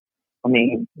 I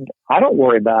mean, I don't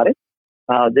worry about it.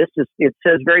 It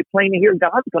says very plainly here,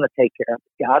 God's going to take care of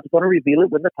it. God's going to reveal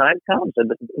it when the time comes. And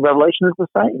Revelation is the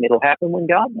same. It'll happen when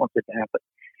God wants it to happen.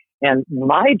 And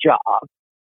my job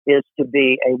is to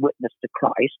be a witness to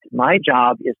Christ. My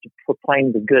job is to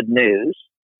proclaim the good news.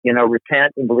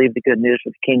 Repent and believe the good news,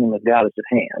 for the kingdom of God is at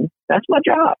hand. That's my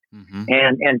job.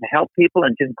 And to help people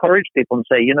and to encourage people and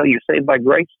say, you're saved by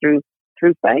grace through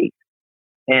faith.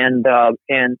 And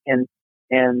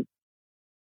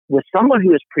with someone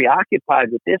who is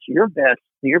preoccupied with this, your best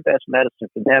medicine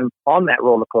for them on that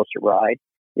roller coaster ride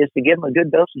is to give them a good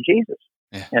dose of Jesus,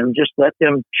 and just let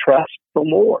them trust the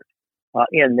Lord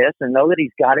in this and know that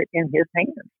He's got it in His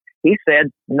hands. He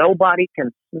said, "Nobody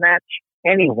can snatch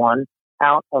anyone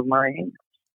out of my hands,"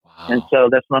 and so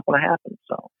that's not going to happen.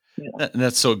 So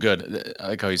that's so good. I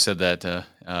like how you said that.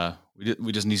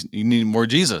 We just need more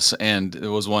Jesus. And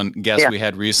there was one guest we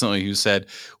had recently who said,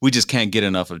 "We just can't get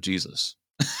enough of Jesus."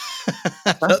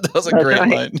 That was a great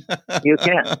line. You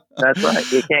can't. That's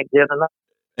right. You can't get enough.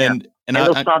 And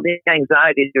it'll stop the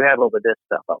anxiety you have over this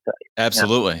stuff, I'll tell you.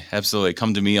 Absolutely.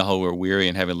 Come to me, all who are weary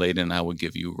and heavy laden, and I will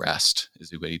give you rest,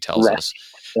 is what He tells us.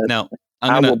 Now,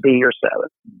 I will be your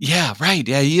Sabbath. Yeah, right.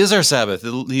 Yeah, he is our Sabbath.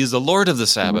 He is the Lord of the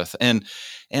Sabbath. And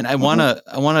I want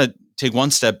to take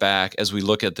one step back as we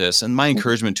look at this. And my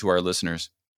encouragement to our listeners,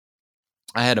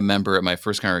 I had a member at my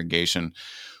first congregation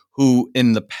who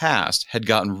in the past had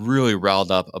gotten really riled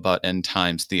up about end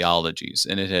times theologies,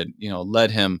 and it had,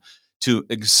 led him to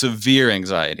severe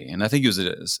anxiety. And I think he was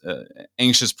an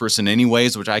anxious person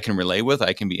anyways, which I can relate with.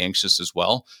 I can be anxious as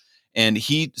well. And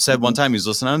he said one time he was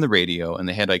listening on the radio, and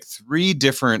they had like 3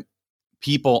 different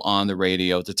people on the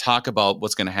radio to talk about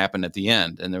what's going to happen at the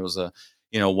end. And there was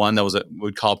one that was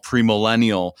we'd call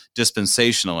premillennial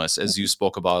dispensationalists, as you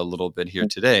spoke about a little bit here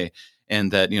today.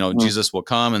 And that, Jesus will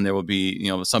come, and there will be,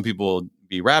 some people will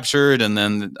be raptured, and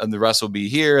then the rest will be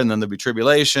here, and then there'll be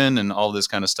tribulation and all this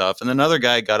kind of stuff. And then another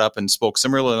guy got up and spoke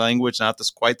similar language, not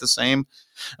quite the same,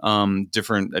 a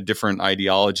different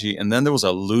ideology. And then there was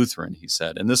a Lutheran, he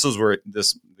said, and this is where the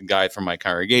guy from my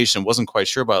congregation wasn't quite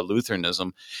sure about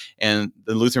Lutheranism. And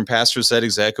the Lutheran pastor said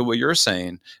exactly what you're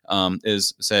saying,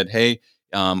 said, hey,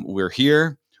 we're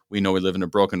here. We know we live in a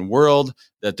broken world,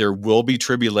 that there will be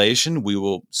tribulation. We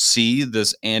will see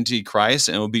this Antichrist,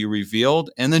 and it will be revealed.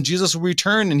 And then Jesus will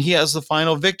return, and he has the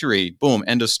final victory. Boom,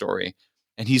 end of story.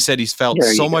 And he said he's felt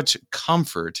so much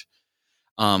comfort.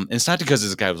 And it's not because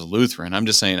this guy was a Lutheran. I'm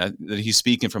just saying that he's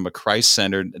speaking from a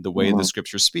Christ-centered, the way the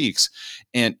Scripture speaks.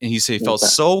 And he said he felt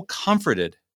so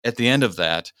comforted at the end of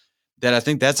that I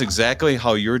think that's exactly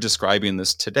how you're describing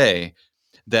this today.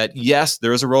 That yes,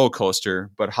 there is a roller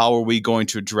coaster, but how are we going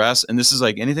to address, and this is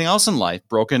like anything else in life,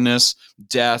 brokenness,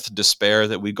 death, despair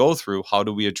that we go through, how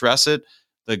do we address it?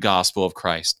 The gospel of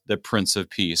Christ, the Prince of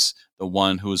Peace, the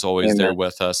one who is always there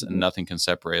with us, and nothing can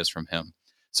separate us from him.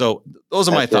 So those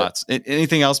are my thoughts.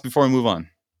 Anything else before we move on?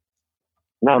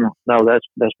 No, that's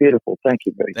beautiful. Thank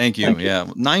you, Brady. Thank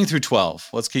you. 9 through 12.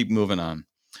 Let's keep moving on.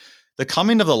 The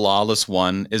coming of the lawless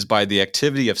one is by the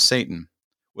activity of Satan,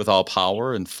 with all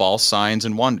power and false signs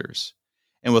and wonders,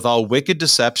 and with all wicked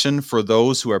deception for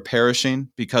those who are perishing,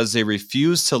 because they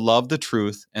refuse to love the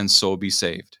truth and so be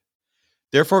saved.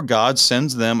 Therefore God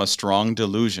sends them a strong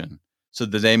delusion, so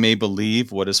that they may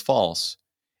believe what is false,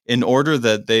 in order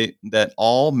that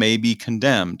all may be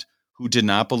condemned who did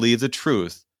not believe the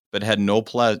truth, but had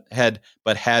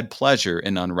pleasure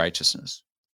in unrighteousness.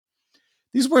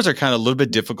 These words are kind of a little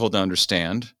bit difficult to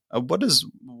understand. What is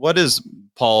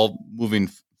Paul moving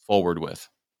forward with?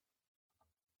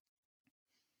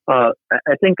 I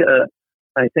think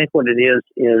what it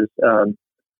is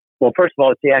well, first of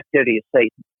all, it's the activity of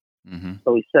Satan. Mm-hmm.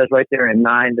 So he says right there in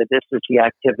 9 that this is the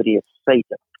activity of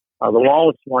Satan, the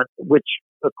lawless one, which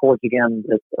accords again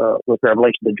with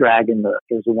Revelation. The dragon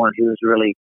is the one who is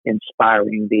really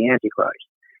inspiring the Antichrist.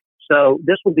 So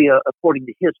this will be according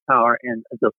to his power and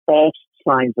the false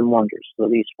signs and wonders. So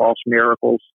these false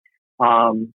miracles.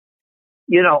 I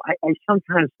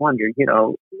sometimes wonder,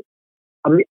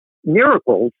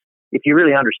 miracles, if you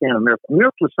really understand a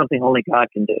miracle is something only God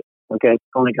can do. Okay.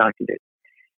 Only God can do.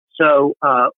 So,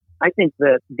 I think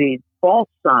that the false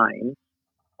signs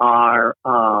are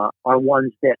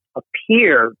ones that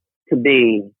appear to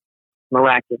be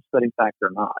miraculous, but in fact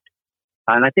are not.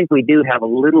 And I think we do have a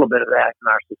little bit of that in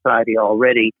our society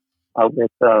already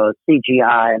with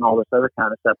CGI and all this other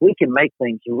kind of stuff. We can make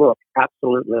things look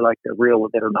absolutely like they're real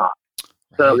with it or not.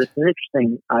 So it's an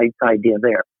interesting idea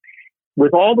there.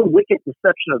 With all the wicked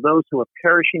deception of those who are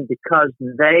perishing because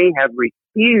they have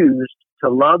refused to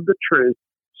love the truth,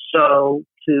 so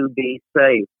to be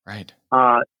saved. Right.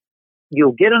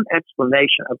 You'll get an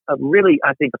explanation, a really,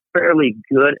 I think, a fairly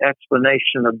good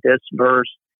explanation of this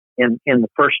verse in the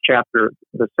first chapter,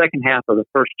 the second half of the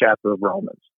first chapter of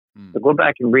Romans. So go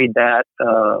back and read that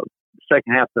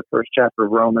second half of the first chapter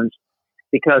of Romans,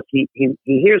 because he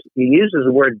uses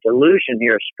the word delusion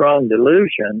here, a strong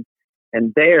delusion,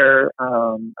 and there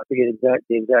I forget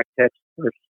the exact text,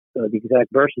 the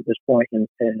exact verse at this point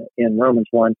in Romans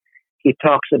 1. He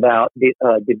talks about the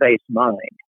debased mind.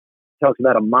 He talks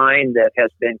about a mind that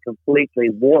has been completely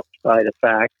warped by the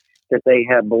fact that they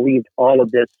have believed all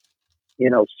of this,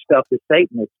 stuff that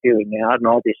Satan is spewing out and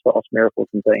all these false miracles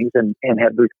and things, and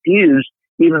have refused,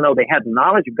 even though they had the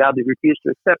knowledge of God, they refused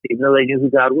to accept it. Even though they knew who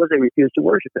God was, they refused to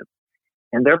worship him.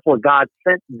 And therefore, God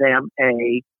sent them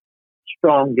a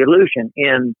strong delusion.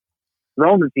 In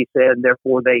Romans, he said,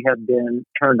 therefore, they have been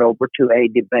turned over to a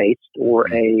debased or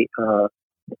a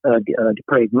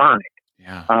depraved mind.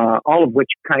 Yeah. All of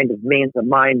which kind of means a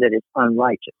mind that is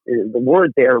unrighteous. The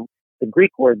word there, the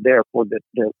Greek word there for the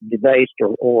debased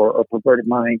or perverted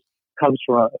mind comes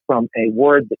from a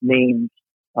word that means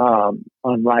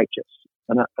unrighteous.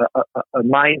 And a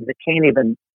mind that can't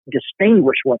even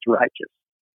distinguish what's righteous.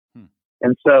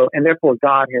 And therefore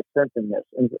God has sent them this.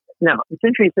 And now,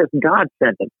 essentially it says God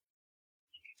sent them.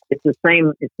 It's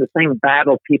the same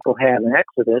battle people have in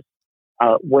Exodus,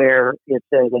 where it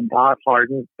says, and God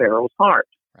hardened Pharaoh's heart.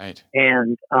 Right.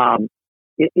 And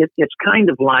it's kind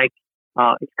of like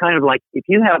if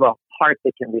you have a heart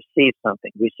that can receive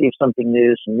something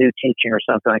new, some new teaching or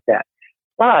something like that,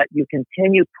 but you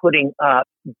continue putting up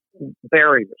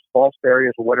barriers, false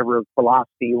barriers, or whatever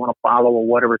philosophy you want to follow, or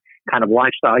whatever kind of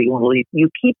lifestyle you want to lead. You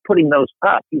keep putting those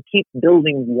up. You keep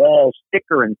building walls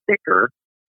thicker and thicker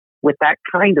with that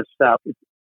kind of stuff.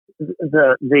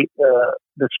 The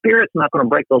Spirit's not going to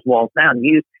break those walls down.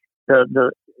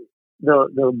 The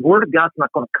Word of God's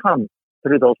not going to come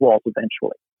through those walls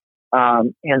eventually.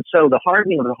 And so the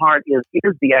hardening of the heart is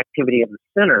the activity of the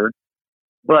sinner,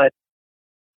 but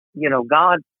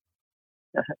God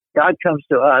comes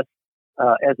to us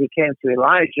as He came to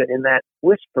Elijah in that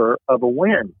whisper of a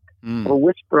wind, or a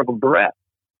whisper of a breath.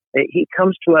 He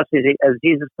comes to us as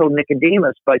Jesus told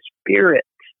Nicodemus by Spirit,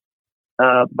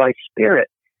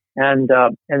 and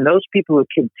those people who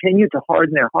continue to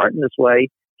harden their heart in this way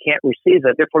can't receive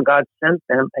that. Therefore, God sent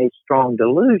them a strong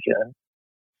delusion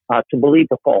to believe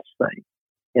the false thing,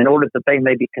 in order that they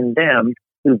may be condemned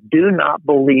who do not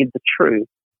believe the truth,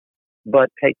 but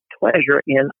take pleasure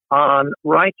in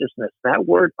unrighteousness. That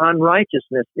word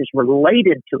unrighteousness is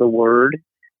related to the word,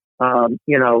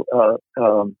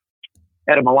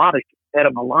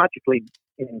 etymologically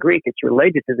in Greek, it's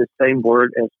related to the same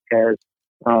word as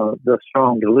the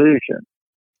strong delusion.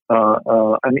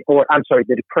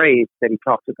 The depraved that he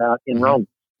talks about in Romans.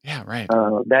 Yeah, right.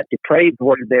 That depraved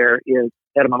word there is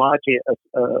etymology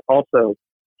also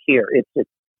here.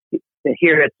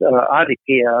 Here it's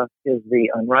adikia is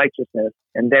the unrighteousness,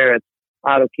 and there it's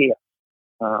adokia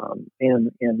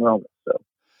in Romans. So,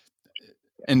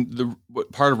 and the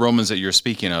part of Romans that you're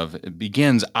speaking of, it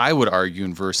begins, I would argue,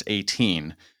 in verse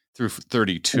 18 through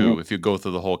 32, if you go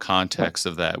through the whole context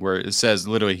of that, where it says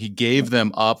literally, He gave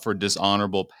them up for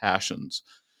dishonorable passions.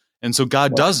 And so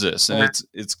God does this, and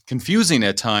it's confusing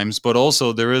at times, but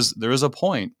also there is a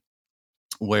point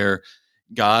where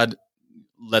God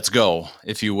lets go,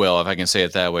 if you will, if I can say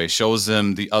it that way, shows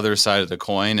them the other side of the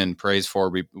coin, and prays for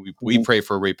we pray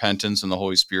for repentance and the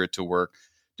Holy Spirit to work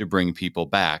to bring people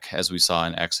back, as we saw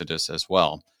in Exodus as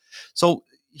well. So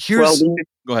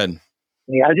go ahead.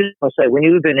 Yeah, I just want to say, when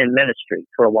you've been in ministry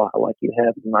for a while, like you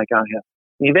have and like I have,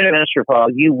 when you've been in ministry for a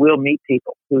while, you will meet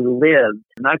people who lived,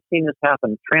 and I've seen this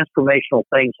happen, transformational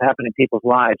things happen in people's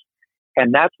lives,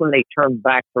 and that's when they turn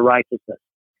back to righteousness.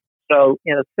 So,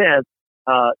 in a sense,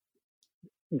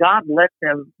 God let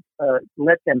them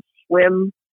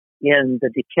swim in the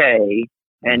decay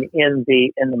and in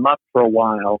the muck for a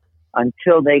while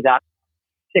until they got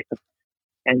sick of it.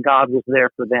 And God was there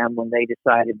for them when they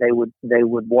decided they would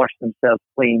wash themselves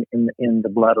clean in the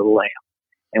blood of the Lamb.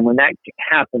 And when that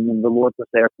happened, and the Lord was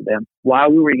there for them, while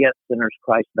we were yet sinners,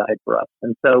 Christ died for us.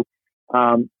 And so,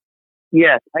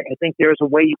 yes, I think there's a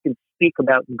way you can speak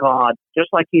about God, just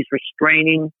like He's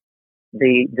restraining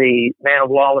the man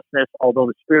of lawlessness, although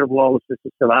the spirit of lawlessness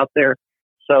is still out there.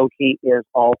 So He is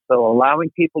also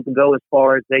allowing people to go as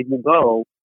far as they will go,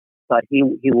 but He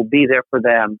will be there for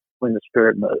them when the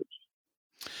Spirit moves.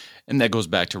 And that goes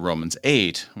back to Romans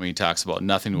 8, when He talks about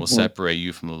nothing will separate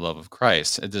you from the love of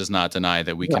Christ. It does not deny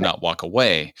that we cannot walk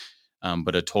away,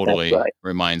 but it totally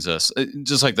reminds us,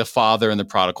 just like the father and the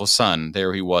prodigal son,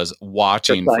 there he was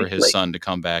watching for his son to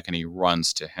come back, and he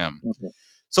runs to him.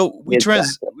 So we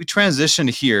transition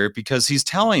here because He's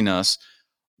telling us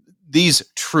these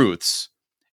truths,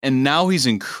 and now He's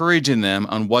encouraging them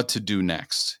on what to do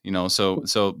next.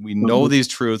 So we know these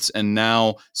truths, and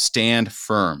now stand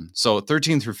firm. So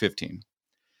 13 through 15.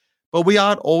 But we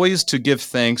ought always to give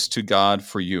thanks to God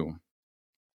for you,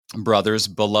 brothers,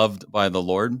 beloved by the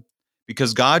Lord,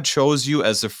 because God chose you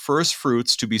as the first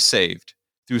fruits to be saved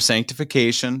through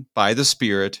sanctification by the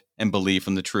Spirit and belief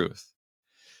in the truth.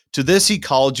 To this He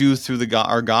called you through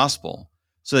our gospel,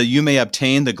 so that you may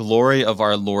obtain the glory of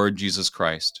our Lord Jesus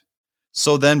Christ.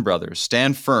 So then, brothers,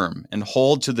 stand firm and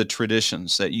hold to the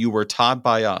traditions that you were taught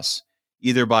by us,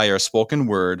 either by our spoken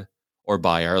word or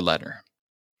by our letter.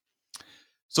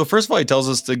 So first of all, He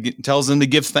tells them to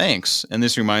give thanks. And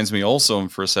this reminds me also in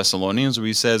 1 Thessalonians, where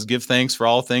He says, give thanks for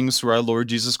all things through our Lord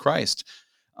Jesus Christ.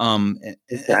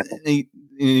 Exactly.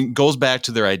 It goes back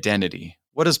to their identity.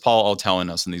 What is Paul telling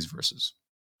us in these verses?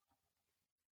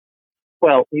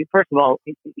 Well, first of all,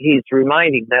 he's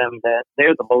reminding them that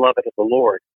they're the beloved of the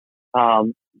Lord.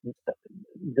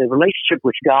 The relationship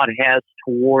which God has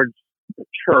towards the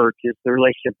church is the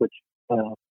relationship which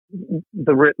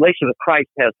the relationship that Christ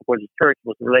has towards the church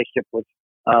was the relationship which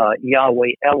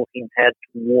Yahweh Elohim had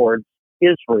towards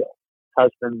Israel,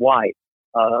 husband, wife,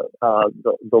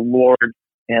 the Lord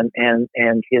and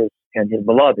his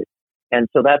beloved. And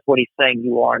so that's what he's saying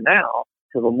you are now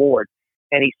to the Lord.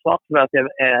 And he talks about them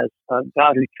as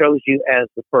God who chose you as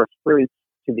the first fruits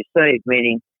to be saved,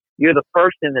 meaning you're the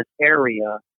first in this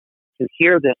area to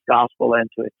hear this gospel and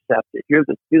to accept it. You're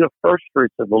the first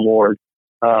fruits of the Lord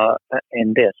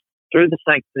in this. Through the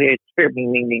sanctified Spirit,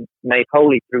 meaning made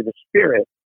holy through the Spirit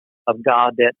of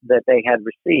God that they had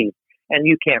received. And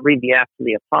you can't read the Acts of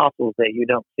the Apostles that you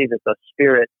don't see that the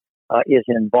Spirit is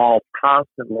involved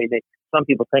constantly. Some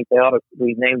people think they ought to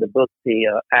rename the book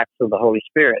the Acts of the Holy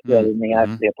Spirit rather than the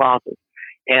Acts of the Apostles.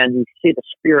 And you see the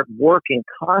Spirit working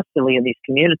constantly in these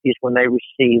communities when they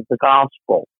receive the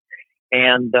gospel.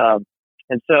 And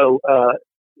so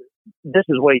this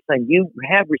is what he's saying. You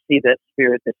have received that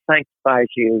Spirit that sanctifies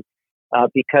you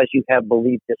because you have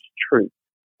believed this truth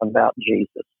about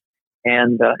Jesus.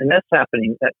 And that's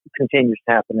happening. That continues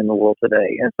to happen in the world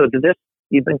today. And so to this,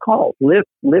 you've been called. Live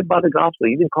by the gospel.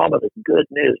 You've been called by the good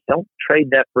news. Don't trade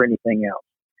that for anything else.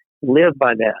 Live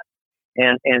by that.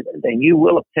 And then you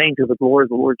will obtain to the glory of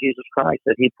the Lord Jesus Christ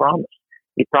that he promised.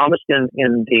 He promised to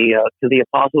the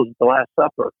apostles at the Last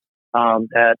Supper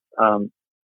that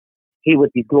he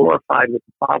would be glorified with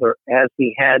the Father as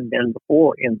he had been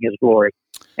before in his glory,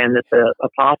 and that the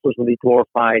apostles would be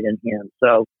glorified in him.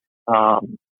 So,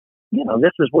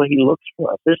 this is what he looks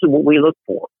for us. This is what we look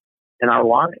for in our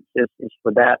lives. Is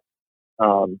for that,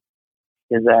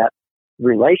 is that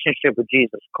relationship with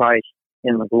Jesus Christ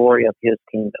in the glory of his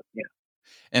kingdom. Yeah.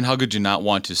 And how could you not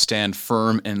want to stand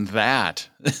firm in that?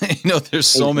 There's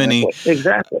so many.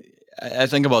 Exactly. I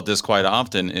think about this quite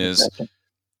often is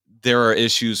there are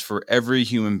issues for every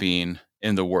human being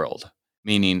in the world,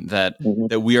 meaning that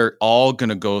we are all going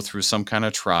to go through some kind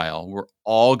of trial. We're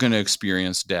all going to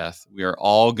experience death. We are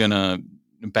all going to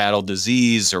battle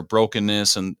disease or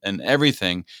brokenness and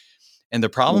everything. And the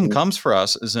problem comes for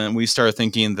us is then we start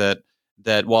thinking that,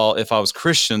 well, if I was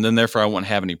Christian, then therefore I wouldn't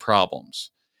have any problems,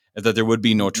 that there would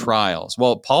be no trials.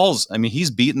 Well, he's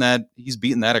beaten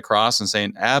that across and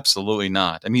saying, absolutely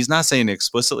not. I mean, he's not saying it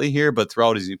explicitly here, but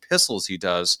throughout his epistles he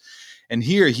does. And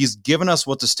here he's given us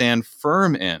what to stand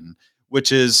firm in,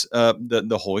 which is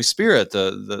the Holy Spirit,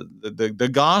 the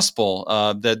gospel,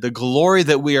 the glory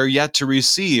that we are yet to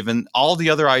receive. And all the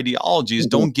other ideologies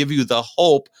don't give you the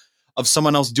hope of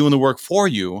someone else doing the work for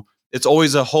you. It's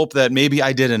always a hope that maybe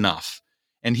I did enough.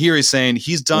 And here he's saying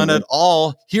he's done it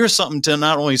all. Here's something to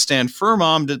not only stand firm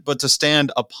on, but to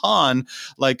stand upon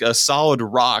like a solid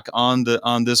rock. On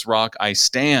this rock I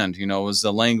stand, is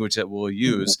the language that we'll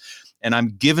use. And I'm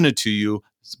giving it to you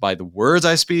by the words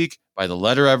I speak, by the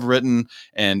letter I've written.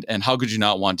 And how could you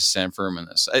not want to stand firm in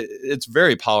this? It's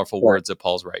very powerful words that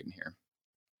Paul's writing here.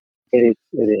 It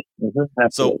is.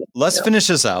 So let's finish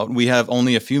this out. We have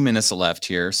only a few minutes left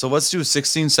here. So let's do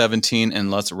 16, 17,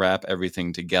 and let's wrap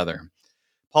everything together.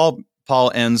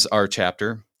 Paul ends our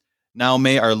chapter. Now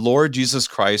may our Lord Jesus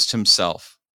Christ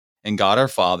himself and God our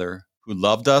Father, who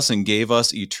loved us and gave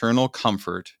us eternal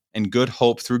comfort and good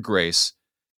hope through grace,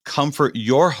 comfort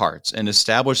your hearts and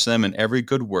establish them in every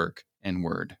good work and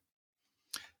word.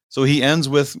 So he ends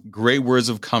with great words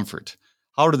of comfort.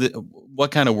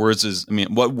 What kind of words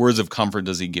what words of comfort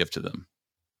does he give to them?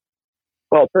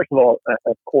 Well, first of all,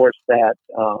 of course, that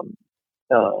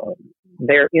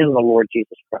they're in the Lord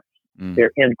Jesus Christ.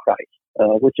 They're in Christ,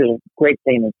 which is a great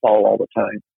theme in Paul all the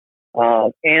time.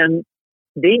 And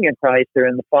being in Christ, they're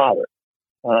in the Father.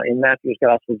 In Matthew's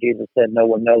Gospel, Jesus said, no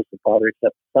one knows the Father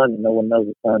except the Son, and no one knows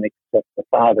the Son except the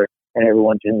Father, and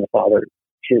everyone to whom the Father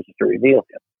chooses to reveal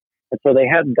him. And so they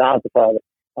have God the Father.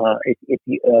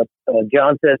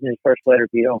 John says in his first letter,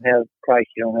 if you don't have Christ,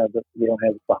 you don't have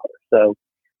the Father. So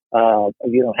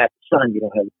if you don't have the Son, you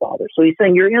don't have the Father. So he's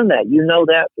saying you're in that. You know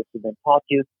that. This has been taught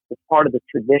you. It's part of the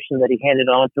tradition that he handed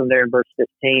on to them there in verse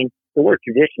 15. The word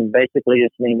tradition basically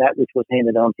just means that which was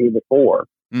handed on to you before.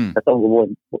 That's all the word.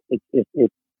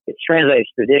 It's translated as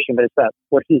tradition, but it's about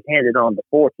what he handed on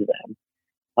before to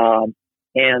them.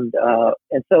 And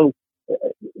so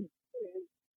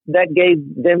that gave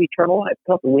them eternal life.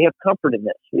 Comfort. We have comfort in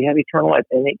this. We have eternal life.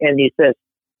 And he says,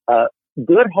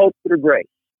 good hope through grace.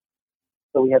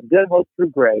 So we have good hope through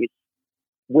grace,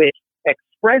 which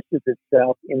expresses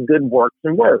itself in good works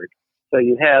and word. So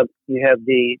you have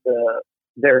the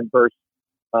there in verse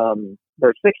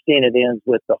 16, it ends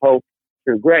with the hope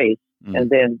through grace, and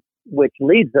then which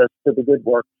leads us to the good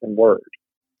works and word.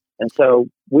 And so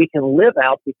we can live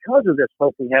out because of this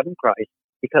hope we have in Christ,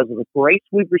 because of the grace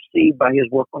we've received by his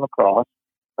work on the cross,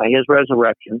 by his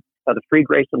resurrection, by the free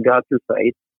grace of God through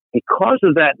faith. because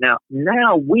of that,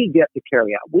 now we get to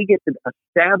carry out. We get to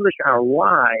establish our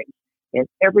lives in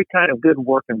every kind of good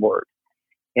work and word.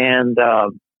 And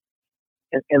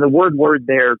the word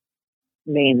there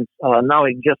means not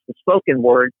only just the spoken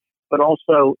word, but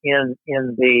also in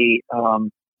the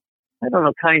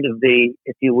kind of the,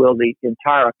 if you will, the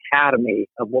entire academy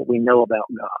of what we know about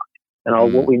God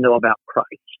and what we know about Christ.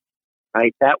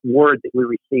 Right, that word that we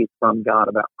receive from God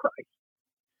about Christ.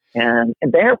 And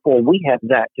therefore, we have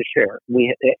that to share.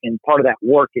 And part of that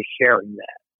work is sharing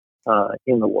that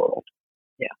in the world.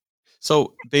 Yeah.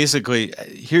 So basically,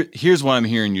 here's what I'm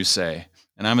hearing you say,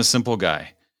 and I'm a simple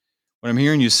guy. What I'm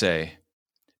hearing you say,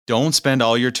 don't spend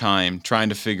all your time trying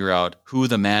to figure out who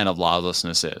the man of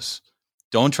lawlessness is.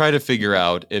 Don't try to figure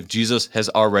out if Jesus has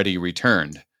already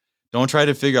returned. Don't try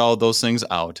to figure all those things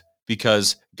out,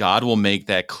 because God will make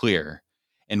that clear.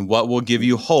 And what will give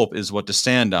you hope is what to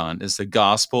stand on, is the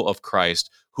gospel of Christ,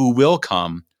 who will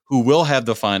come, who will have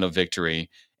the final victory.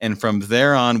 And from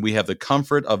there on, we have the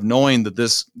comfort of knowing that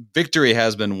this victory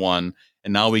has been won,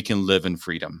 and now we can live in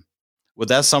freedom. Would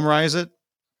that summarize it?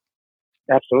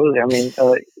 Absolutely. I mean,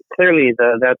 clearly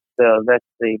that's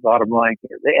the bottom line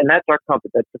here. And that's our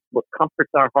comfort. That's what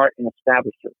comforts our heart and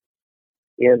establishes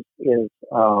is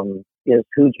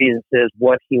who Jesus is,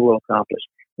 what he will accomplish.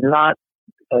 Not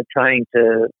trying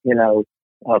to,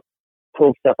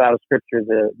 pull stuff out of Scripture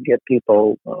to get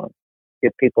people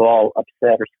all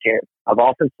upset or scared. I've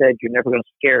often said you're never going to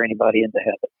scare anybody into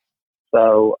heaven.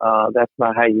 So that's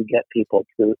not how you get people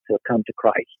to come to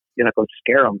Christ. You're not going to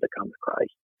scare them to come to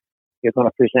Christ. You're going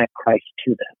to present Christ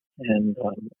to them,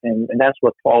 and that's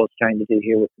what Paul is trying to do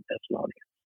here with the Thessalonians.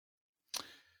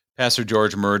 Pastor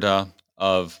George Murda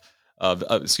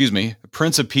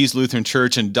Prince of Peace Lutheran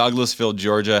Church in Douglasville,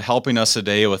 Georgia, helping us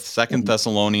today with 2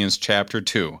 Thessalonians chapter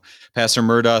 2. Pastor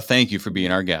Murda, thank you for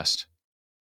being our guest.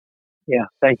 Yeah,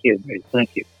 thank you.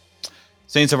 Thank you.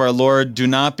 Saints of our Lord, do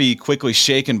not be quickly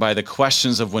shaken by the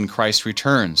questions of when Christ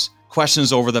returns,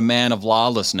 questions over the man of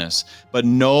lawlessness, but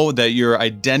know that your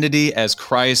identity as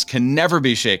Christ can never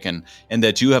be shaken, and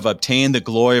that you have obtained the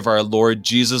glory of our Lord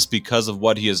Jesus because of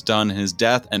what he has done in his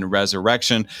death and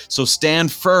resurrection. So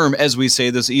stand firm as we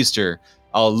say this Easter.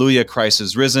 Alleluia, Christ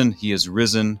is risen. He is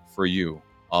risen for you.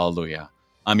 Alleluia.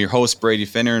 I'm your host, Brady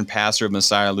Finner, and pastor of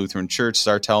Messiah Lutheran Church,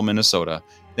 Sartell, Minnesota.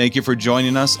 Thank you for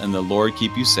joining us, and the Lord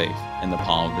keep you safe in the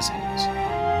palm of his hands.